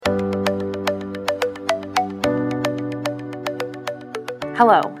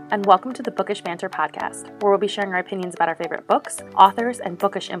Hello, and welcome to the Bookish Banter podcast, where we'll be sharing our opinions about our favorite books, authors, and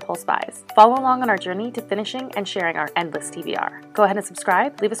bookish impulse buys. Follow along on our journey to finishing and sharing our endless TBR. Go ahead and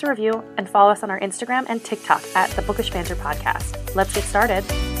subscribe, leave us a review, and follow us on our Instagram and TikTok at the Bookish Banter podcast. Let's get started.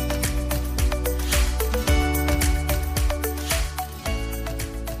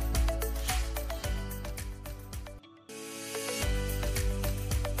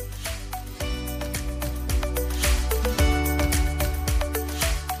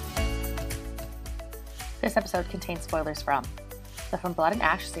 This episode contains spoilers from the From Blood and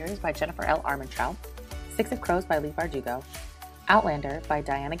Ash series by Jennifer L. Armentrout, Six of Crows by Leigh Bardugo, Outlander by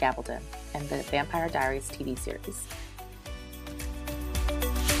Diana Gabaldon, and the Vampire Diaries TV series.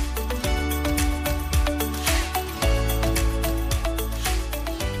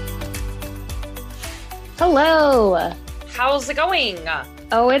 Hello. How's it going?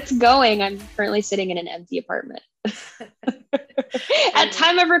 Oh, it's going. I'm currently sitting in an empty apartment. At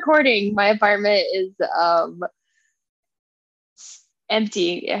time of recording, my apartment is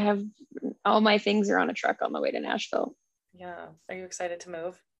empty. I have all my things are on a truck on the way to Nashville. Yeah. Are you excited to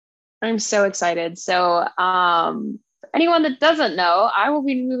move? I'm so excited. So, anyone that doesn't know, I will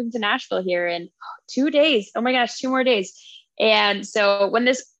be moving to Nashville here in 2 days. Oh my gosh, 2 more days. And so when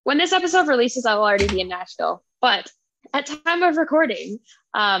this episode releases, I will already be in Nashville. But at time of recording,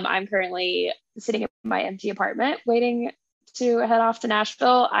 I'm currently sitting in my empty apartment waiting to head off to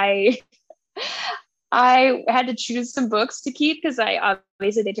Nashville. I had to choose some books to keep because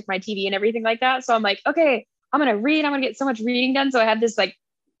obviously they took my TV and everything like that. So I'm like, okay, I'm going to read. I'm going to get so much reading done. So I had this like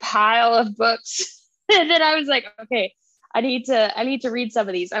pile of books. And then I was like, okay, I need to read some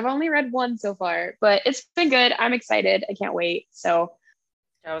of these. I've only read one so far, but it's been good. I'm excited. I can't wait. So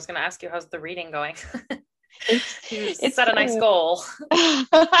I was going to ask you, how's the reading going? It's set a nice goal.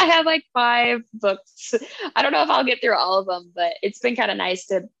 I have like 5 books. I don't know if I'll get through all of them, but it's been kind of nice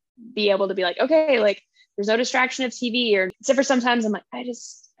to be able to be like, okay, like there's no distraction of TV, or except for sometimes I'm like, I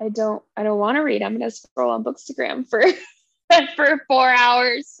don't want to read. I'm going to scroll on Bookstagram for 4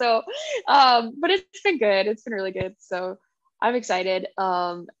 hours. So, but it's been good. It's been really good. So I'm excited.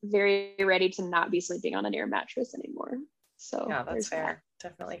 Very ready to not be sleeping on an air mattress anymore. So yeah, that's fair.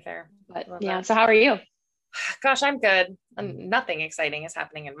 Definitely fair. But yeah. So how are you? Gosh, I'm good. Nothing exciting is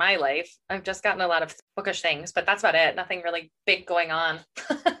happening in my life. I've just gotten a lot of bookish things, but that's about it. Nothing really big going on.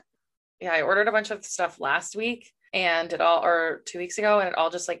 Yeah, I ordered a bunch of stuff last week or 2 weeks ago, and it all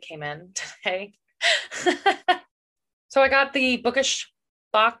just like came in today. So I got the bookish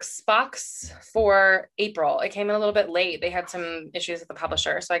box for April. It came in a little bit late. They had some issues with the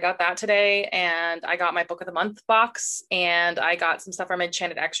publisher. So I got that today, and I got my book of the month box, and I got some stuff from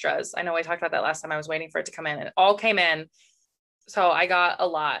Enchanted Extras. I know I talked about that last time. I was waiting for it to come in, and it all came in. So I got a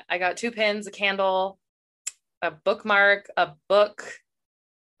lot. I got 2 pins, a candle, a bookmark, a book,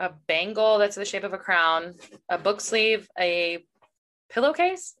 a bangle that's the shape of a crown, a book sleeve, a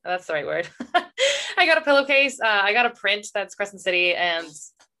pillowcase. That's the right word. I got a pillowcase. I got a print that's Crescent City, and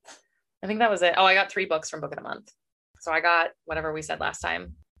I think that was it. Oh, I got 3 books from Book of the Month. So I got whatever we said last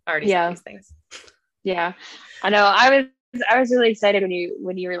time. I already said these things. Yeah, I know. I was really excited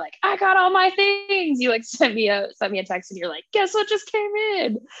when you were like, I got all my things. You like sent me a text, and you're like, guess what just came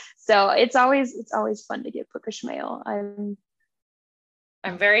in? So it's always fun to get bookish mail.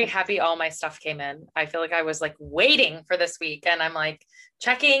 I'm very happy all my stuff came in. I feel like I was like waiting for this week, and I'm like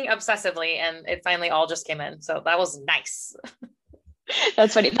checking obsessively, and it finally all just came in. So that was nice.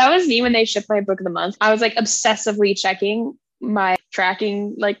 That's funny. That was me when they shipped my book of the month. I was like obsessively checking my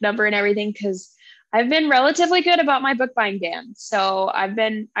tracking like number and everything, because I've been relatively good about my book buying ban. So I've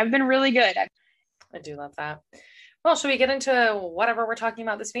been really good. I do love that. Well, should we get into whatever we're talking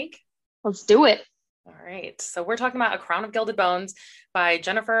about this week? Let's do it. All right. So we're talking about A Crown of Gilded Bones by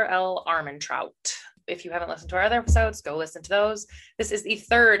Jennifer L. Armentrout. If you haven't listened to our other episodes, go listen to those. This is the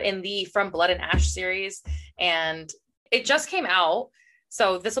 3rd in the From Blood and Ash series, and it just came out.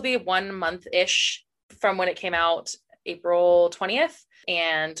 So this will be 1 month-ish from when it came out, April 20th.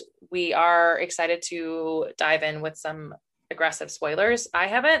 And we are excited to dive in with some aggressive spoilers. I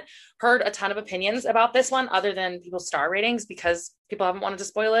haven't heard a ton of opinions about this one other than people's star ratings, because people haven't wanted to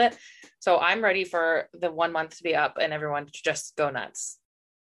spoil it. So I'm ready for the 1 month to be up and everyone to just go nuts.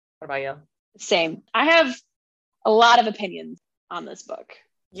 What about you? Same. I have a lot of opinions on this book.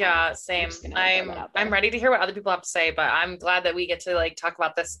 Yeah, same. I'm ready to hear what other people have to say, but I'm glad that we get to like talk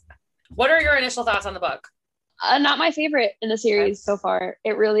about this. What are your initial thoughts on the book? Not my favorite in the series so far.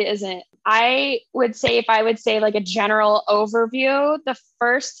 It really isn't. I would say, if I would say like a general overview, the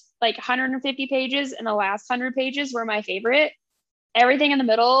first like 150 pages and the last 100 pages were my favorite. Everything in the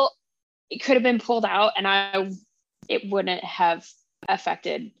middle, it could have been pulled out and it wouldn't have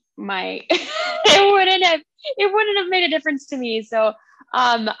affected my, it wouldn't have made a difference to me. So,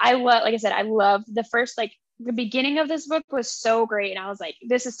 like I said, I love the first, like the beginning of this book was so great. And I was like,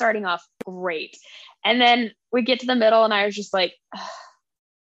 this is starting off great. And then we get to the middle and I was just like,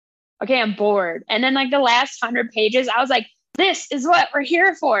 okay, I'm bored. And then like the last 100 pages, I was like, this is what we're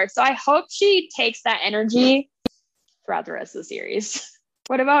here for. So I hope she takes that energy throughout the rest of the series.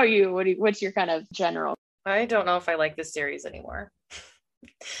 What about you? What's your kind of general? I don't know if I like this series anymore.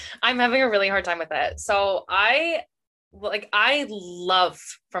 I'm having a really hard time with it. So I love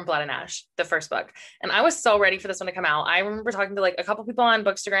From Blood and Ash, the first book. And I was so ready for this one to come out. I remember talking to like a couple people on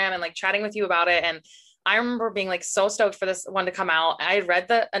Bookstagram and like chatting with you about it. And I remember being like so stoked for this one to come out. I had read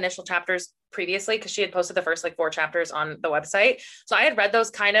the initial chapters previously because she had posted the first like 4 chapters on the website. So I had read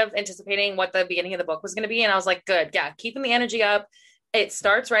those kind of anticipating what the beginning of the book was going to be. And I was like, good. Yeah. Keeping the energy up. It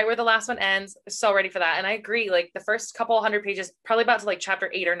starts right where the last one ends. So ready for that. And I agree. Like the first couple 100 pages, probably about to like chapter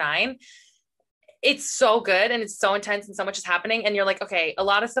 8 or 9. It's so good. And it's so intense and so much is happening. And you're like, okay, a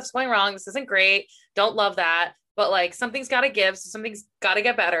lot of stuff's going wrong. This isn't great. Don't love that. But like something's got to give. So something's got to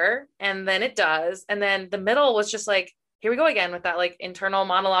get better. And then it does. And then the middle was just like, here we go again with that like internal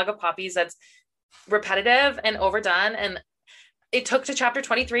monologue of Poppy's that's repetitive and overdone. And it took to chapter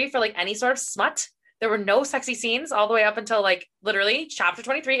 23 for like any sort of smut. There were no sexy scenes all the way up until like literally chapter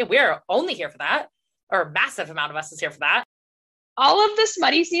 23. And we're only here for that, or a massive amount of us is here for that. All of the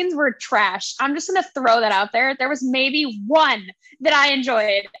smutty scenes were trash. I'm just going to throw that out there. There was maybe one that I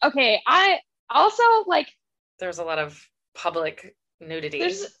enjoyed. Okay. I also like, there's a lot of public nudity.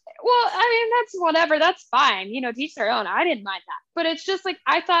 Well, I mean, that's whatever. That's fine. You know, to each their own. I didn't mind that, but it's just like,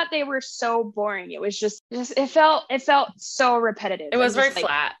 I thought they were so boring. It was just it felt so repetitive. It was very like,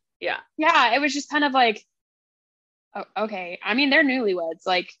 flat. Yeah. Yeah. It was just kind of like, oh, okay. I mean, they're newlyweds.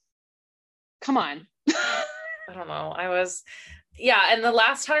 Like, come on. I don't know. And the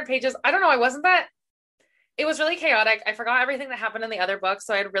last 100 pages, I don't know. It was really chaotic. I forgot everything that happened in the other books.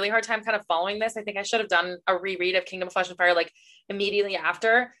 So I had a really hard time kind of following this. I think I should have done a reread of Kingdom of Flesh and Fire, like immediately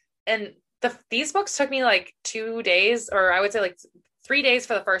after. And these books took me like 2 days, or I would say like 3 days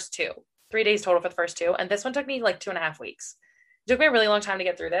for the first 2, 3 days total for the first 2. And this one took me like 2.5 weeks. It took me a really long time to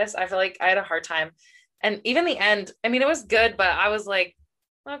get through this. I feel like I had a hard time. And even the end, I mean, it was good, but I was like,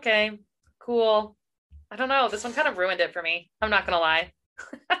 okay, cool. I don't know. This one kind of ruined it for me. I'm not going to lie.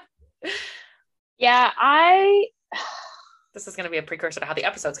 Yeah, this is going to be a precursor to how the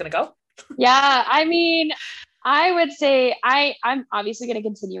episode's going to go. Yeah, I mean, I would say I'm obviously going to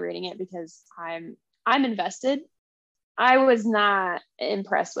continue reading it because I'm invested. I was not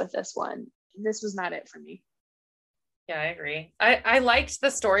impressed with this one. This was not it for me. Yeah, I agree. I liked the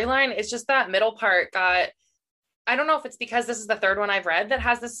storyline. It's just that middle part I don't know if it's because this is the third one I've read that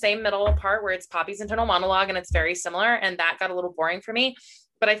has the same middle part where it's Poppy's internal monologue and it's very similar. And that got a little boring for me.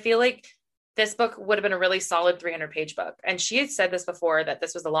 But I feel like this book would have been a really solid 300-page book. And she had said this before, that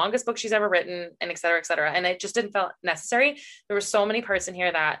this was the longest book she's ever written, and et cetera, et cetera. And it just didn't feel necessary. There were so many parts in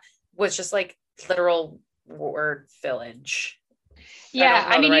here that was just like literal word village. Yeah.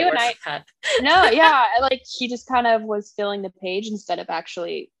 I mean, you and I, no, yeah. Like she just kind of was filling the page instead of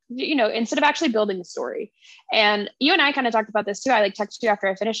actually building the story. And you and I kind of talked about this too. I like texted you after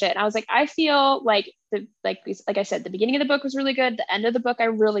I finished it. And I was like, I feel like like I said, the beginning of the book was really good. The end of the book, I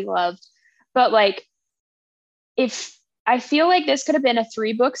really loved. But like, if I feel like this could have been a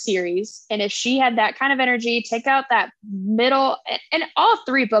 3-book series, and if she had that kind of energy, take out that middle, and all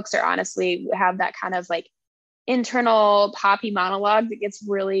 3 books are honestly have that kind of like internal Poppy monologue that gets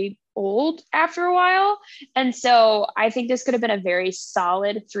really old after a while. And so I think this could have been a very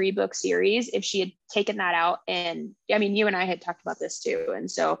solid 3-book series if she had taken that out. And I mean, you and I had talked about this too. And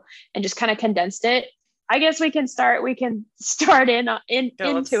just kind of condensed it. I guess we can start into it in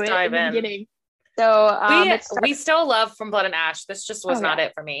the beginning. So we still love From Blood and Ash. This just was not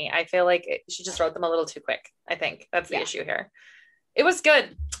it for me. I feel like she just wrote them a little too quick. I think that's the issue here. It was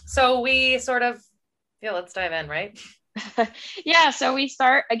good. So we sort of, let's dive in, right? Yeah. So we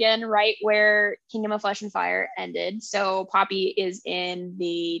start again right where Kingdom of Flesh and Fire ended. So Poppy is in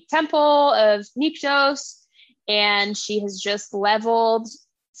the temple of Nyktos, and she has just leveled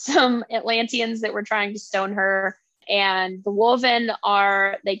some Atlanteans that were trying to stone her. And the Wolven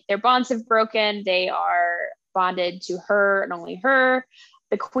are like, their bonds have broken. They are bonded to her and only her.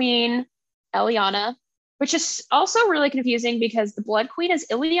 The queen, Eliana, which is also really confusing because the Blood Queen is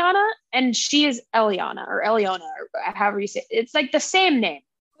Ileana and she is Eliana or Eliona or however you say it. It's like the same name.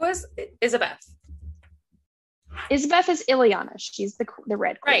 Who is Isabeth? Isabeth is Ileana. She's the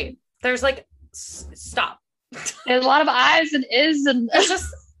Red Queen. Right. There's like, stop. There's a lot of I's and is and it's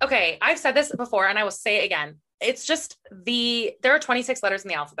just, okay, I've said this before and I will say it again. it's just there are 26 letters in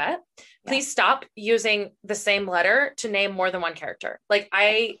the alphabet. Please stop using the same letter to name more than one character. Like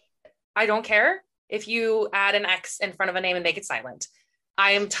I don't care if you add an X in front of a name and make it silent.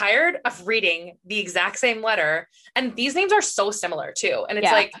 I am tired of reading the exact same letter. And these names are so similar too. And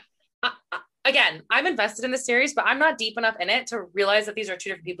it's like, again, I'm invested in the series, but I'm not deep enough in it to realize that these are two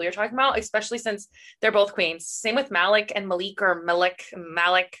different people you're talking about, especially since they're both queens. Same with Malik and Malik or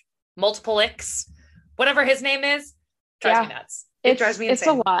Malik, multiple X, whatever his name is, drives me nuts. It drives me insane.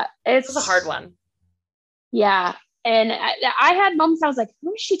 It's a lot. It's a hard one. Yeah. And I had moments I was like,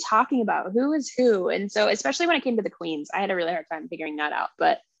 who is she talking about? Who is who? And so, especially when it came to the queens, I had a really hard time figuring that out.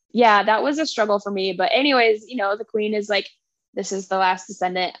 But yeah, that was a struggle for me. But anyways, you know, the queen is like, this is the last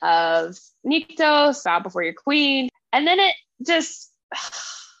descendant of Niktos, bow before your queen. And then it just,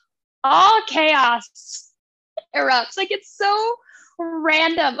 all chaos erupts. Like, it's so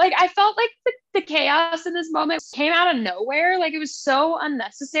random. Like, I felt like the chaos in this moment came out of nowhere. Like, it was so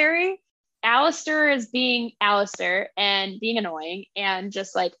unnecessary. Alistair is being Alistair and being annoying and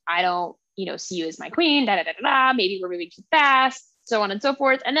just like, I don't, you know, see you as my queen, maybe we're moving too fast, so on and so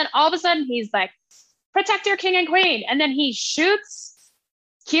forth. And then all of a sudden he's like, protect your king and queen. And then he shoots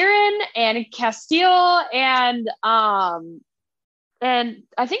Kieran and Castile and I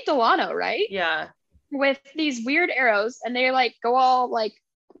think Delano, right? Yeah. With these weird arrows, and they like go all like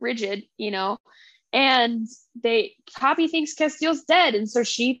rigid, you know, and Poppy thinks Castile's dead. And so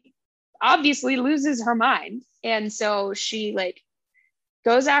she obviously loses her mind. And so she like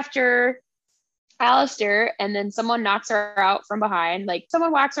goes after Alistair, and then someone knocks her out from behind. Like,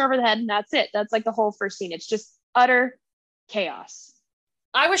 someone whacks her over the head, and that's it. That's like the whole first scene. It's just utter chaos.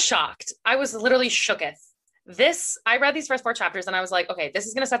 I was shocked. I was literally shooketh. I read these first 4 chapters and I was like, okay, this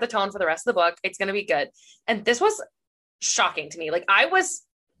is going to set the tone for the rest of the book. It's going to be good. And this was shocking to me. Like, I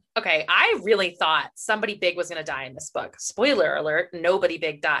really thought somebody big was going to die in this book. Spoiler alert, nobody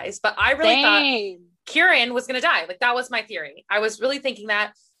big dies. But I really thought Kieran was going to die. Like, that was my theory. I was really thinking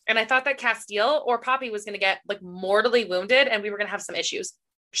that. And I thought that Castile or Poppy was going to get like mortally wounded and we were going to have some issues.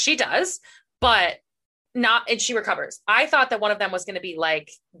 She does, but not, and she recovers. I thought that one of them was going to be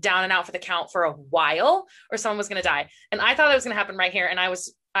like down and out for the count for a while, or someone was going to die. And I thought that was going to happen right here. And I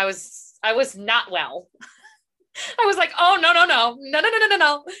was not well. I was like, oh,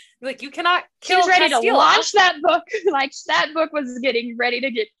 no. Like, you cannot kill She was ready Castile. to launch that book. Like, that book was getting ready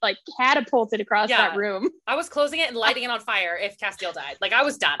to get like catapulted across that room. I was closing it and lighting it on fire if Castile died. Like, I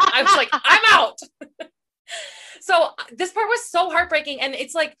was done. I was like, I'm out. So this part was so heartbreaking. And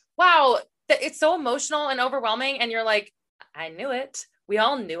it's like, wow, it's so emotional and overwhelming. And you're like, I knew it. We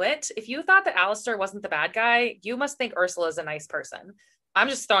all knew it. If you thought that Alistair wasn't the bad guy, you must think Ursula is a nice person. I'm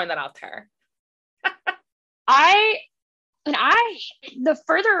just throwing that out there. The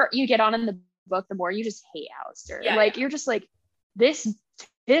further you get on in the book, the more you just hate Alistair. You're just like, this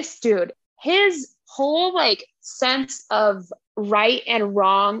dude, his whole like sense of right and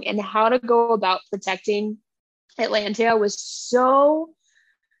wrong and how to go about protecting Atlantia was so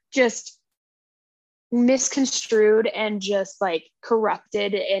just misconstrued and just like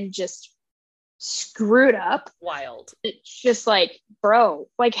corrupted and just screwed up. Wild. It's just like, bro,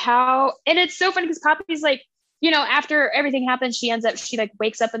 like how, and it's so funny because Poppy's like, you know, after everything happens, she like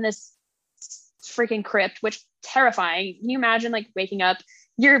wakes up in this freaking crypt, which terrifying. Can you imagine like waking up?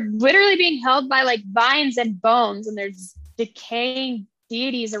 You're literally being held by like vines and bones, and there's decaying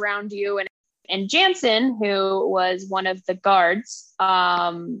deities around you. And Jansen, who was one of the guards,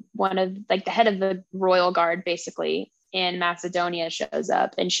 one of like the head of the royal guard, basically in Macedonia, shows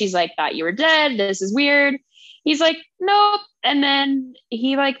up, and she's like, thought you were dead. This is weird. He's like, nope. And then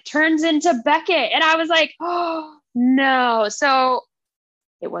he like turns into Beckett. And I was like, oh no. So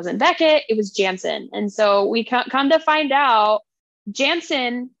it wasn't Beckett, it was Jansen. And so we come to find out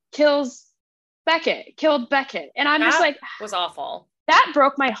Jansen killed Beckett. And I'm just like, was awful. That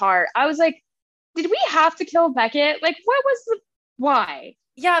broke my heart. I was like, did we have to kill Beckett? Like, why?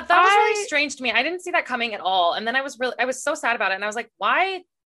 Yeah, that was really strange to me. I didn't see that coming at all. And then I was so sad about it. And I was like, why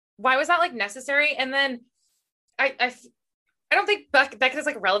was that like necessary? And then I don't think Beckett is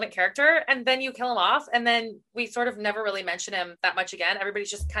like a relevant character, and then you kill him off, and then we sort of never really mention him that much again.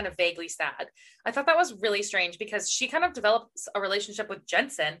 Everybody's just kind of vaguely sad. I thought that was really strange because she kind of develops a relationship with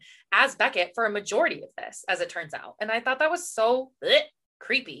Jensen as Beckett for a majority of this, as it turns out. And I thought that was so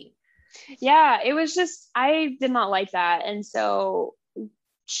creepy. Yeah, it was just, I did not like that. And so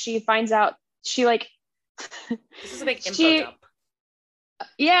she finds out, she like, this is a big info dump.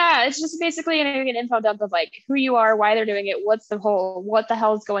 Yeah, it's just basically an info dump of like who you are, why they're doing it, what the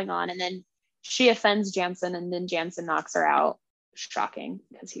hell is going on. And then she offends Jansen, and then Jansen knocks her out. Shocking,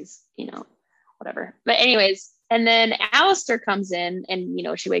 because he's, you know, whatever. But anyways, and then Alistair comes in and, you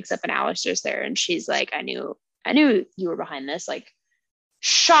know, she wakes up and Alistair's there and she's like, I knew you were behind this. Like,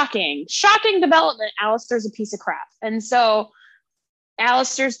 shocking development. Alistair's a piece of crap. And so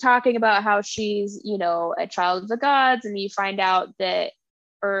Alistair's talking about how she's, you know, a child of the gods, and you find out that,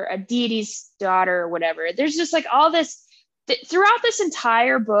 or a deity's daughter or whatever. There's just like all this throughout this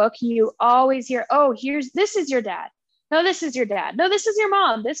entire book. You always hear, oh, this is your dad. No, this is your dad. No, this is your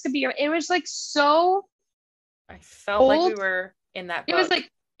mom. This could be it was like so. I felt like we were in that book. It was like,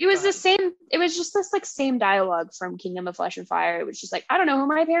 it was the same. It was just this like same dialogue from Kingdom of Flesh and Fire. It was just like, I don't know who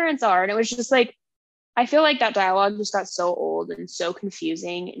my parents are. And it was just like, I feel like that dialogue just got so old and so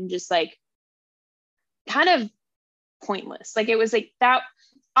confusing and just like kind of pointless. Like, it was like that.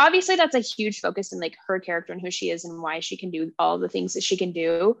 Obviously that's a huge focus in like her character and who she is and why she can do all the things that she can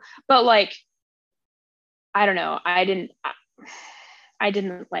do. But like, I don't know. I didn't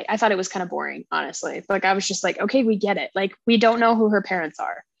like, I thought it was kind of boring, honestly. Like, I was just like, okay, we get it. Like, we don't know who her parents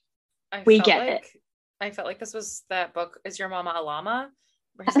are. We get it. I felt like this was that book, Is Your Mama a Llama?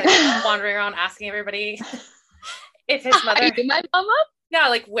 Where he's like wandering around asking everybody if his mother, my mama? Yeah,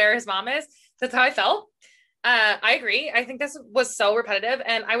 like where his mom is. That's how I felt. I agree. I think this was so repetitive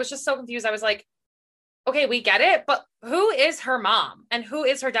and I was just so confused. I was like, okay, we get it, but who is her mom and who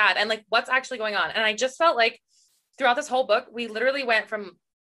is her dad and like what's actually going on? And I just felt like throughout this whole book, we literally went from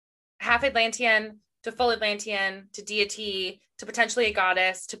half Atlantean to full Atlantean to deity to potentially a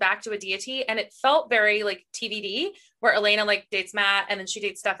goddess to back to a deity. And it felt very like TVD, where Elena like dates Matt and then she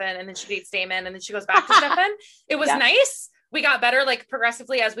dates Stefan and then she dates Damon and then she goes back to Stefan. It was nice. We got better like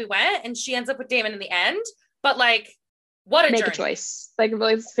progressively as we went, and she ends up with Damon in the end. But like, what a make journey. A choice. Like,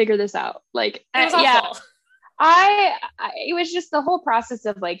 let's figure this out. Like, it was awful. I it was just the whole process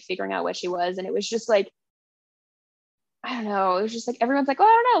of like figuring out what she was, and it was just like, I don't know. It was just like everyone's like, oh,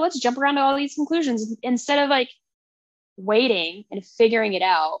 I don't know. Let's jump around to all these conclusions instead of like waiting and figuring it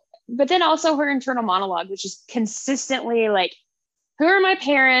out. But then also her internal monologue, which is consistently like, who are my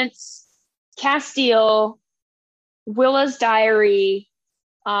parents? Castile, Willa's diary,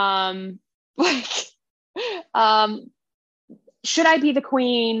 like, should I be the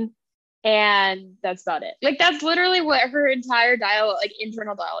queen? And that's about it. Like, that's literally what her entire dialogue, like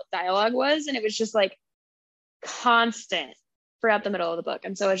internal dialogue was. And it was just like constant throughout the middle of the book.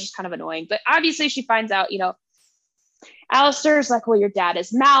 And so it's just kind of annoying. But obviously she finds out, you know, Alistair's like, well, your dad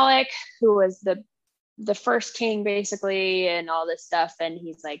is Malik, who was the first king basically, and all this stuff. And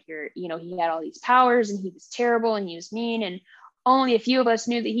he's like, you know, he had all these powers and he was terrible and he was mean. And only a few of us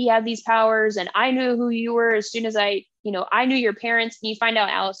knew that he had these powers. And I knew who you were as soon as I knew your parents. And you find out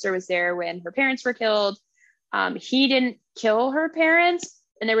Alistair was there when her parents were killed. He didn't kill her parents,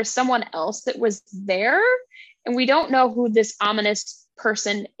 and there was someone else that was there. And we don't know who this ominous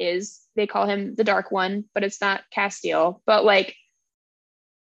person is. They call him the Dark One, but it's not Castile. But like,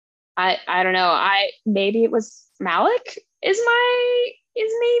 I don't know. Maybe it was Malik is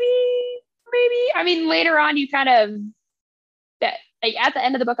maybe. I mean, later on you kind of, that like at the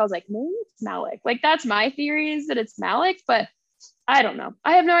end of the book, I was like, maybe it's Malik. Like, that's my theory, is that it's Malik, but I don't know.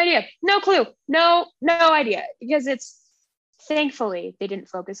 I have no idea. No clue. No idea. Because thankfully they didn't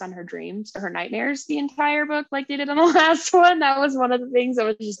focus on her dreams or her nightmares the entire book like they did on the last one. That was one of the things that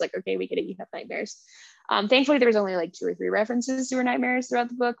was just like, okay, we get it. You have nightmares. Thankfully there was only like 2 or 3 references to her nightmares throughout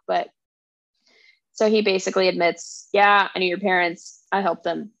the book. But so he basically admits, yeah, I knew your parents. I helped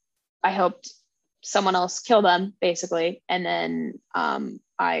them. I helped someone else kill them, basically. And then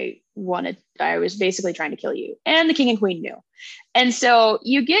I was basically trying to kill you. And the king and queen knew. And so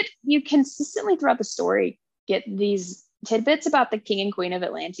you consistently throughout the story get these tidbits about the king and queen of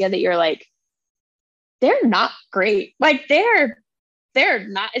Atlantia that you're like, they're not great. Like, they're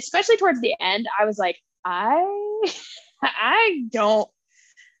not, especially towards the end. I was like, I do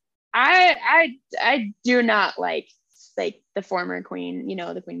not like the former queen, you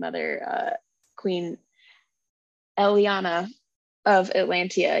know, the queen mother, Queen Eliana of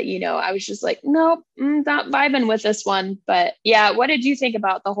Atlantia. You know, I was just like, nope, not vibing with this one. But yeah, what did you think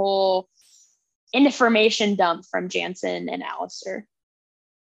about the whole information dump from Jansen and Alistair?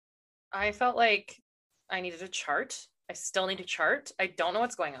 I felt like I needed a chart. I still need a chart. I don't know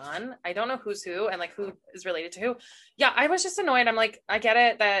what's going on. I don't know who's who and like who is related to who. Yeah, I was just annoyed. I'm like, I get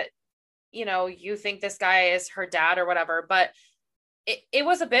it that, you know, you think this guy is her dad or whatever, but it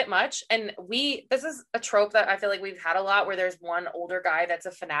was a bit much. And this is a trope that I feel like we've had a lot, where there's one older guy that's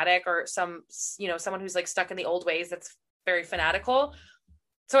a fanatic, or someone who's like stuck in the old ways that's very fanatical.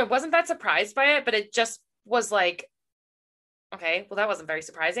 So I wasn't that surprised by it, but it just was like, okay, well, that wasn't very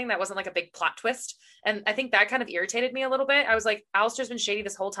surprising. That wasn't like a big plot twist. And I think that kind of irritated me a little bit. I was like, Alistair's been shady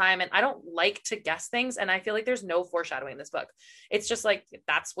this whole time, and I don't like to guess things. And I feel like there's no foreshadowing in this book. It's just like,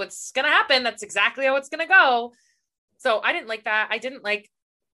 that's what's going to happen. That's exactly how it's going to go. So I didn't like that. I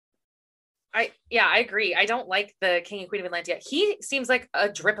agree. I don't like the King and Queen of Atlantia. He seems like a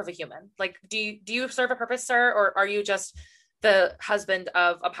drip of a human. Like, do you serve a purpose, sir? Or are you just the husband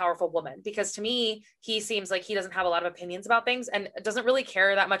of a powerful woman? Because to me, he seems like he doesn't have a lot of opinions about things and doesn't really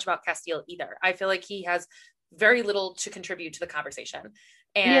care that much about Castile either. I feel like he has very little to contribute to the conversation.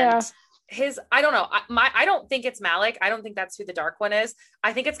 And I don't know. I don't think it's Malik. I don't think that's who the Dark One is.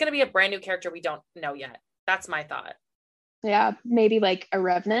 I think it's going to be a brand new character we don't know yet. That's my thought. Yeah, maybe like a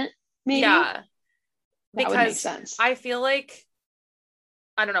Revenant. Maybe. Yeah. That would make sense. I feel like,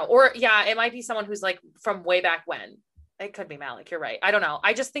 I don't know. Or yeah, it might be someone who's like from way back when. It could be Malik. You're right. I don't know.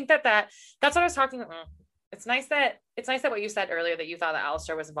 I just think that's what I was talking about. It's nice that what you said earlier, that you thought that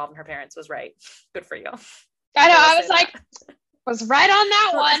Alistair was involved in her parents, was right. Good for you. I know. I was like, was right on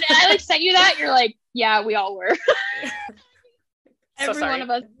that one. And I like sent you that. You're like, yeah, we all were. Every one of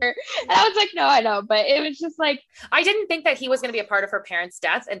us were. And I was like, no, I know. But it was just like, I didn't think that he was going to be a part of her parents'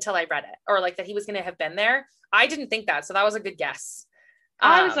 death until I read it, or like that he was going to have been there. I didn't think that. So that was a good guess.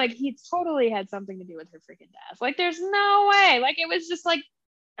 I was like, he totally had something to do with her freaking death. Like, there's no way. Like, it was just like,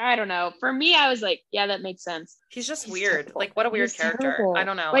 I don't know. For me, I was like, yeah, that makes sense. He's just weird. Terrible. Like, what a weird character. Terrible. I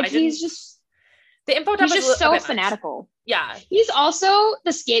don't know. Like, he's just the info dump. He's just so fanatical. Yeah. He's also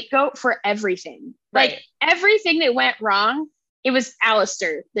the scapegoat for everything. Right. Like, everything that went wrong, it was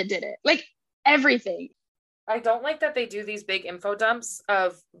Alistair that did it. Like, everything. I don't like that they do these big info dumps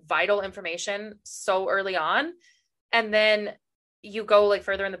of vital information so early on. And then you go like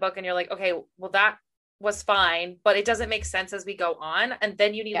further in the book and you're like, okay, well, that was fine, but it doesn't make sense as we go on. And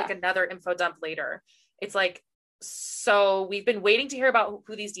then you need like another info dump later. It's like, so we've been waiting to hear about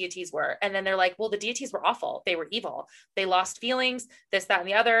who these deities were. And then they're like, well, the deities were awful. They were evil. They lost feelings, this, that, and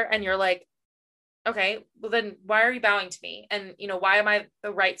the other. And you're like, okay, well then why are you bowing to me? And, why am I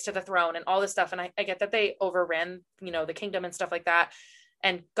the rights to the throne and all this stuff? And I get that they overran, the kingdom and stuff like that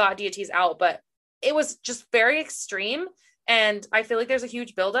and got deities out, but it was just very extreme. And I feel like there's a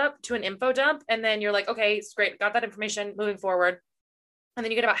huge buildup to an info dump. And then you're like, okay, it's great. Got that information, moving forward. And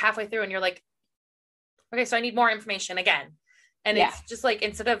then you get about halfway through and you're like, okay, so I need more information again. And it's just like,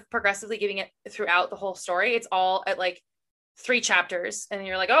 instead of progressively giving it throughout the whole story, it's all at like 3 chapters. And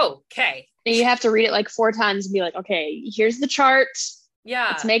you're like, oh, okay. And you have to read it like 4 times and be like, okay, here's the chart. Yeah.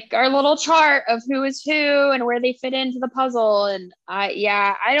 Let's make our little chart of who is who and where they fit into the puzzle. And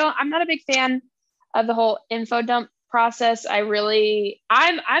I'm not a big fan of the whole info dump process. I'm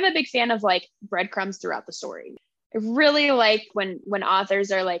a big fan of like breadcrumbs throughout the story. I really like when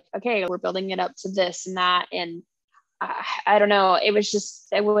authors are like, okay, we're building it up to this and that. And I don't know. It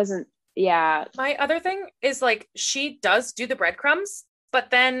wasn't. Yeah. My other thing is like, she does do the breadcrumbs, but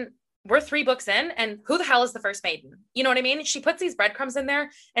then we're 3 books in and who the hell is the first maiden? You know what I mean? She puts these breadcrumbs in there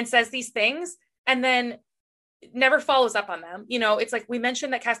and says these things and then never follows up on them. It's like, we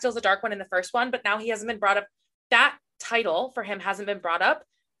mentioned that Castile's the Dark One in the first one, but now he hasn't been brought up. That title for him hasn't been brought up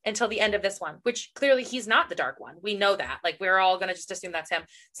until the end of this one, which clearly he's not the Dark One. We know that. Like, we're all going to just assume that's him.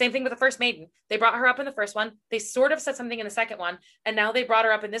 Same thing with the first maiden. They brought her up in the first one. They sort of said something in the second one, and now they brought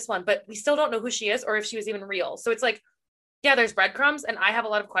her up in this one, but we still don't know who she is or if she was even real. So it's like, yeah, there's breadcrumbs and I have a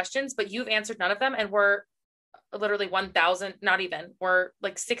lot of questions, but you've answered none of them. And we're literally 1,000, not even, we're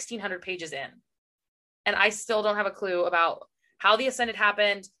like 1,600 pages in. And I still don't have a clue about how the Ascended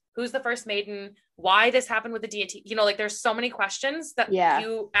happened, who's the first maiden, why this happened with the deity. Like, there's so many questions that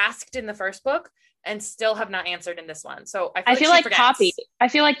you asked in the first book and still have not answered in this one. So I feel like Poppy. I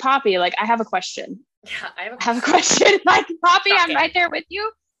feel like Poppy. Like, I have a question. Yeah, I have a question. Like, Poppy, shocking. I'm right there with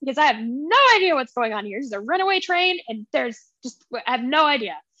you because I have no idea what's going on here. There's a runaway train and I have no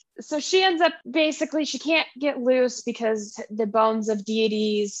idea. So she ends up, basically, she can't get loose because the bones of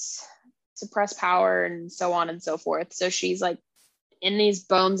deities suppress power and so on and so forth. So she's like in these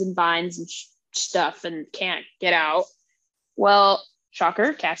bones and vines and stuff and can't get out. Well,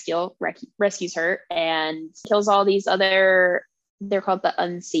 shocker, Castile rescues her and kills all these other, they're called the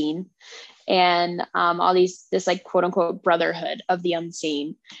Unseen, and this like quote unquote brotherhood of the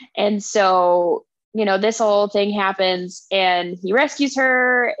Unseen. And so, this whole thing happens and he rescues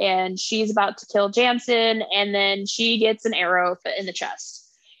her and she's about to kill Jansen. And then she gets an arrow in the chest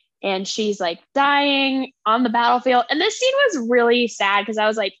and she's like dying on the battlefield. And this scene was really sad because I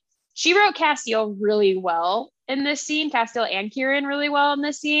was like, she wrote Castile really well in this scene, Castile and Kieran really well in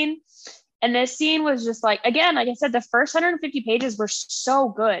this scene. And this scene was just like, again, like I said, the first 150 pages were so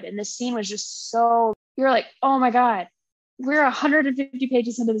good. And this scene was just so, you're like, oh my God, we're 150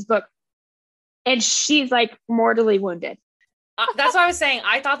 pages into this book and she's like mortally wounded. That's what I was saying.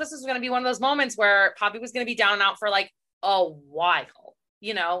 I thought this was going to be one of those moments where Poppy was going to be down and out for like a while,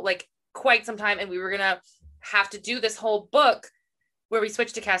 you know, like quite some time. And we were going to have to do this whole book where we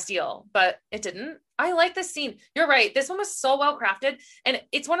switched to Castile, but it didn't. I like this scene. You're right. This one was so well crafted. And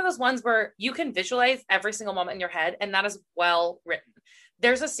it's one of those ones where you can visualize every single moment in your head. And that is well written.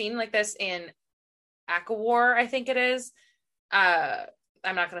 There's a scene like this in Akawar, I think it is. I'm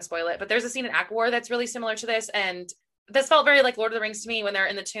not going to spoil it, but there's a scene in Akawar that's really similar to this. And this felt very like Lord of the Rings to me when they're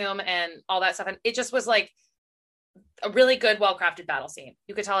in the tomb and all that stuff. And it just was like a really good, well-crafted battle scene.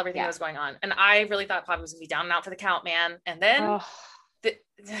 You could tell everything that was going on. And I really thought Poppy was going to be down and out for the count, man. And then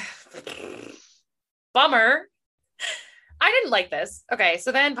bummer. I didn't like this. Okay.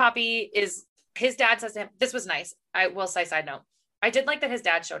 So then his dad says to him, this was nice. I will say side note. I did like that his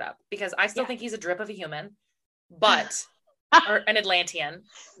dad showed up because I still think he's a drip of a human, or an Atlantean,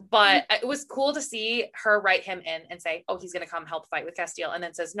 but it was cool to see her write him in and say, oh, he's going to come help fight with Castile. And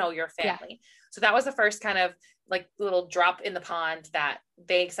then says, no, you're family. Yeah. So that was the first kind of like little drop in the pond that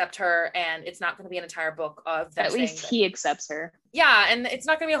they accept her. And it's not going to be an entire book of them. At least he accepts her. Yeah. And it's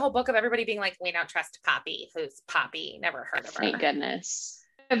not going to be a whole book of everybody being like, we don't trust Poppy. Who's Poppy? Never heard of her. Thank goodness.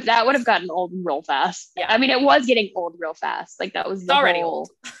 That would have gotten old real fast. Yeah. I mean, it was getting old real fast. Like that was already old.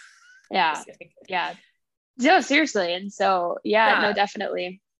 Yeah. Yeah. No, seriously. And so, no,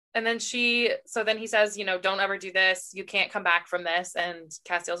 definitely. And then so then he says, you know, don't ever do this. You can't come back from this. And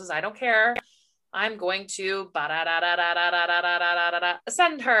Castiel says, I don't care. I'm going to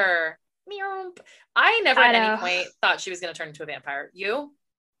ascend her. I never at any point thought she was going to turn into a vampire. You?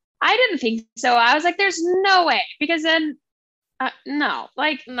 I didn't think so. I was like, there's no way. Because then, no.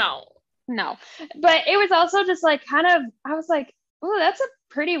 But it was also just like kind of, I was like, oh, that's a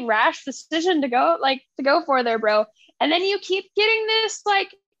pretty rash decision to go for there, bro. And then you keep getting this,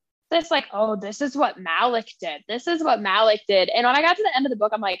 oh, this is what Malik did. This is what Malik did. And when I got to the end of the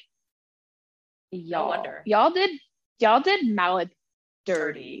book, I'm like, y'all did Malik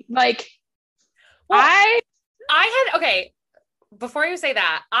dirty. Like, well, okay, before you say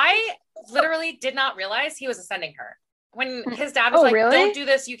that, I literally did not realize he was ascending her. When his dad was really? Don't do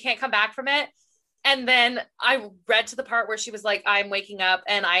this, you can't come back from it. And then I read to the part where she was like, I'm waking up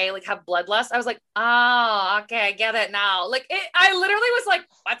and I like have bloodlust. I was like, oh, okay, I get it now. Like I literally was like,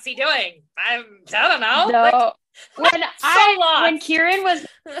 what's he doing? I don't know. No. Like, when Kieran was,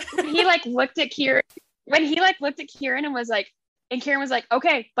 he like looked at Kieran, and was like, and Kieran was like,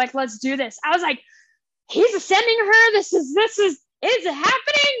 okay, like, let's do this. I was like, he's ascending her. This is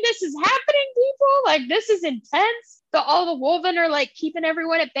happening. This is happening, people. Like, this is intense. So all the Wolven are like keeping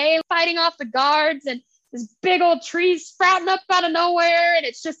everyone at bay, fighting off the guards, and this big old tree sprouting up out of nowhere. And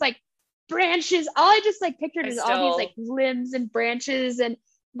it's just like branches. All I just like pictured is all these like limbs and branches and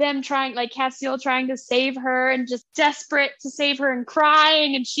them trying, like Castiel trying to save her and just desperate to save her and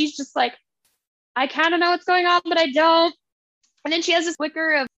crying. And she's just like, I kind of know what's going on, but I don't. And then she has this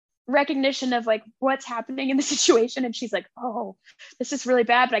flicker of recognition of like what's happening in the situation. And she's like, oh, this is really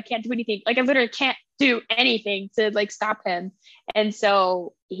bad, but I can't do anything. Like I literally can't do anything to like stop him. And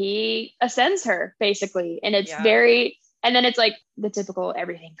so he ascends her basically. And it's and then it's like the typical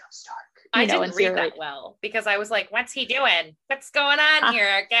everything goes dark. I didn't read that well because I was like, what's he doing? What's going on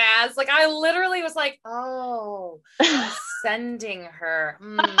here, Gaz? Like, I literally was like, oh, sending her.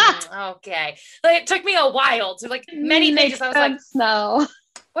 Okay. Like, it took me a while to like many pages. I was like, no.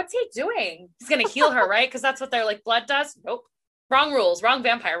 What's he doing? He's going to heal her, right? Because that's what their like blood does. Nope. Wrong rules, wrong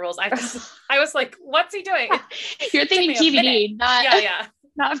vampire rules. I was like, what's he doing? You're thinking TVD,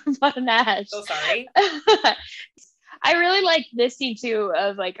 not from Blood and Ash. So sorry. I really like this scene too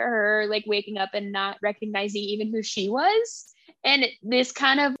of like her like waking up and not recognizing even who she was. And this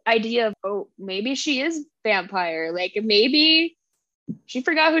kind of idea of, oh, maybe she is vampire. Like maybe she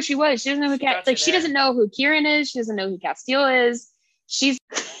forgot who she was. She doesn't know who she doesn't know who Kieran is. She doesn't know who Castile is. She's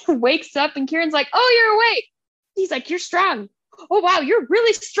wakes up and Kieran's like, oh, you're awake. He's like, you're strong. Oh, wow, you're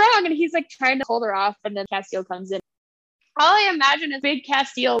really strong. And he's like trying to hold her off. And then Castile comes in. All I imagine is big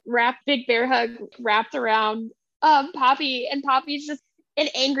Castile big bear hug wrapped around Poppy, and Poppy's just an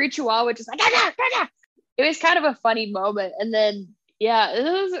angry chihuahua, just like, ah. It was kind of a funny moment. And then, it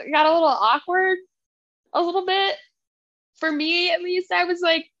got a little awkward a little bit for me, at least. I was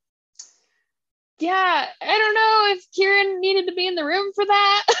like, I don't know if Kieran needed to be in the room for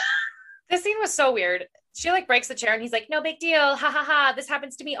that. This scene was so weird. She like breaks the chair and he's like, no big deal. Ha ha ha. This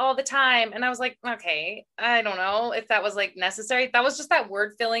happens to me all the time. And I was like, okay, I don't know if that was like necessary. That was just that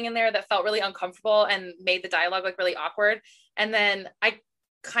word filling in there that felt really uncomfortable and made the dialogue like really awkward. And then I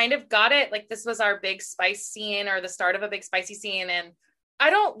kind of got it. Like this was our big spice scene or the start of a big spicy scene. And I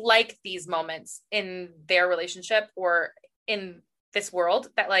don't like these moments in their relationship or in this world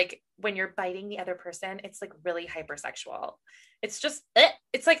that like when you're biting the other person, it's like really hypersexual. It's just,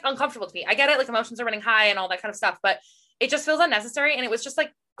 it's like uncomfortable to me. I get it. Like emotions are running high and all that kind of stuff, but it just feels unnecessary. And it was just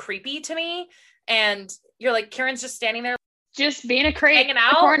like creepy to me. And you're like, Kieran's just standing there, just being a crate, hanging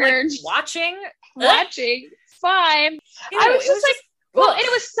out, corner, like, watching. Fine. Ew, I was just like, well, ugh. and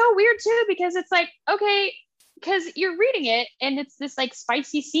it was so weird too, because it's like, okay, because you're reading it and it's this like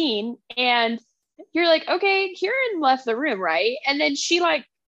spicy scene and you're like, okay, Kieran left the room, right? And then she like,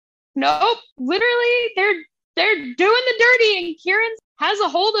 nope, literally they're doing the dirty and Kieran has a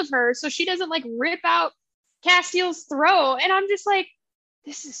hold of her so she doesn't like rip out Castiel's throat. And I'm just like,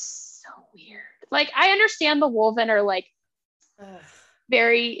 this is so weird. Like, I understand the Wolven are like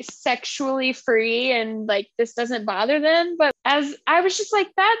very sexually free and like this doesn't bother them, but as I was just like,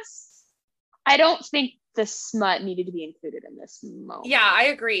 I don't think the smut needed to be included in this moment. Yeah, I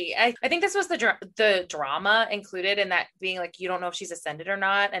agree. I think this was the drama included in that being like, you don't know if she's ascended or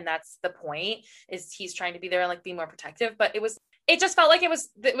not. And that's the point, is he's trying to be there and like be more protective. But it just felt like it was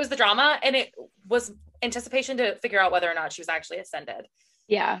the drama, and it was anticipation to figure out whether or not she was actually ascended.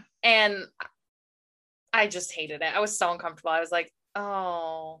 Yeah. And I just hated it. I was so uncomfortable. I was like,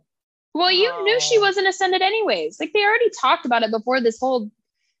 oh. Well, you knew she wasn't ascended anyways. Like they already talked about it before this whole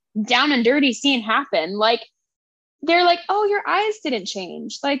down and dirty scene happened. Like they're like, oh, your eyes didn't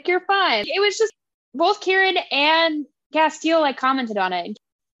change, like you're fine. It was just both Kieran and Castiel like commented on it.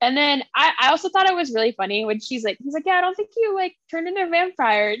 And then I also thought it was really funny when he's like, yeah, I don't think you like turned into a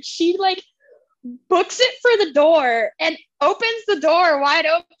vampire. And she like books it for the door and opens the door wide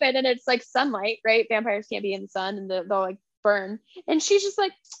open, and it's like sunlight, right? Vampires can't be in the sun and they'll like burn. And she's just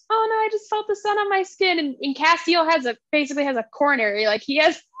like, oh no, I just felt the sun on my skin. And Castiel basically has a coronary, like he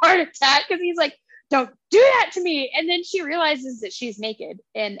has a heart attack because he's like, don't do that to me. And then she realizes that she's naked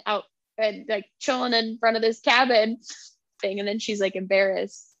and out and like chilling in front of this cabin thing. And then she's like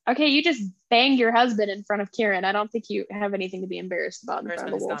embarrassed. Okay, you just banged your husband in front of Kieran. I don't think you have anything to be embarrassed about in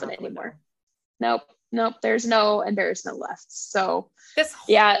front of the Wolven anymore. Nope, there's no embarrassment left. So this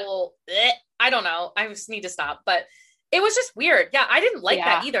whole, I don't know. I just need to stop. But it was just weird. Yeah, I didn't like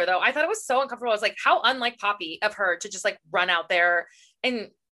that either, though. I thought it was so uncomfortable. I was like, how unlike Poppy of her to just like run out there and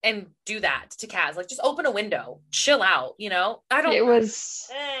do that to Kaz. Like, just open a window, chill out, you know? It was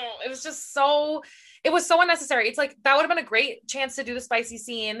just so, it was so unnecessary. It's like, that would have been a great chance to do the spicy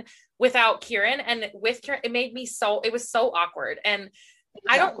scene without Kieran, and with Kieran, it made me it was so awkward. And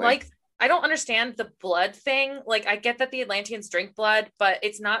I don't understand the blood thing. Like, I get that the Atlanteans drink blood, but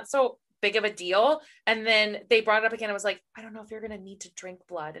it's not so big of a deal. And then they brought it up again. I was like, I don't know if you're going to need to drink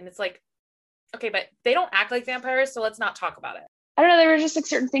blood. And it's like, okay, but they don't act like vampires, so let's not talk about it. I don't know. There were just like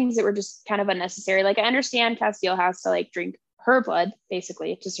certain things that were just kind of unnecessary. Like, I understand Castiel has to like drink her blood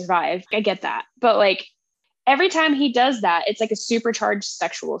basically to survive. I get that. But like every time he does that, it's like a supercharged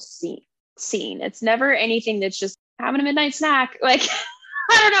sexual scene. It's never anything that's just having a midnight snack. Like,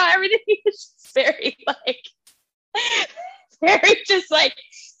 I don't know. Everything is just very just like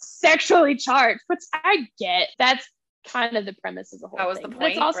sexually charged, which I get. That's kind of the premise of the whole thing. That was the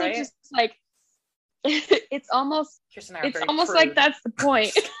point. It's also right? Just like, it's almost like that's the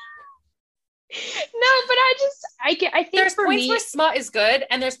point. No, but I think there's points where smut is good,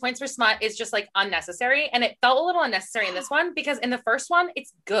 and there's points where smut is just like unnecessary, and it felt a little unnecessary in this one, because in the first one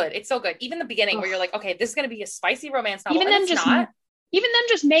it's good, it's so good. Even the beginning where you're like, okay, this is going to be a spicy romance novel, even them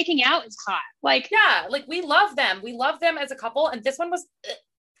just making out is hot. Like, yeah, like we love them as a couple, and this one was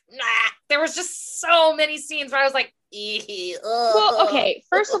there was just so many scenes where I was like, well, okay,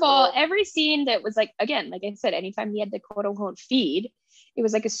 first of all, every scene that was like, again, like I said, anytime he had to quote unquote feed, it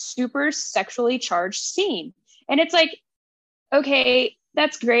was like a super sexually charged scene. And it's like, okay,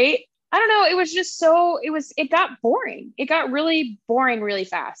 that's great. I don't know. It was just it got boring. It got really boring really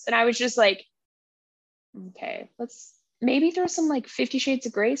fast. And I was just like, okay, let's maybe throw some like 50 Shades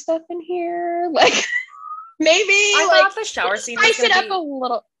of Grey stuff in here. Like, maybe I thought the shower scene spice it up a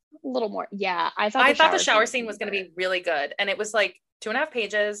little more. Yeah, I thought the shower scene was going to be really good, and it was like 2.5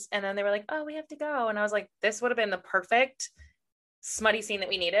 pages, and then they were like, oh, we have to go, and I was like, this would have been the perfect smutty scene that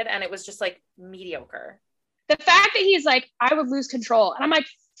we needed, and it was just like mediocre. The fact that he's like, I would lose control, and I'm like,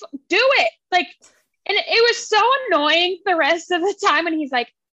 do it, like, and it was so annoying the rest of the time when he's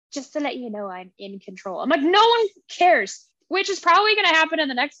like, just to let you know I'm in control. I'm like, no one cares, which is probably going to happen in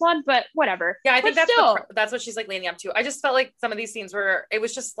the next one, but whatever. Yeah, I think that's what she's like leaning up to. I just felt like some of these scenes it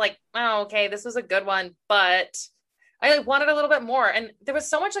was just like, oh, okay, this was a good one, but I like wanted a little bit more. And there was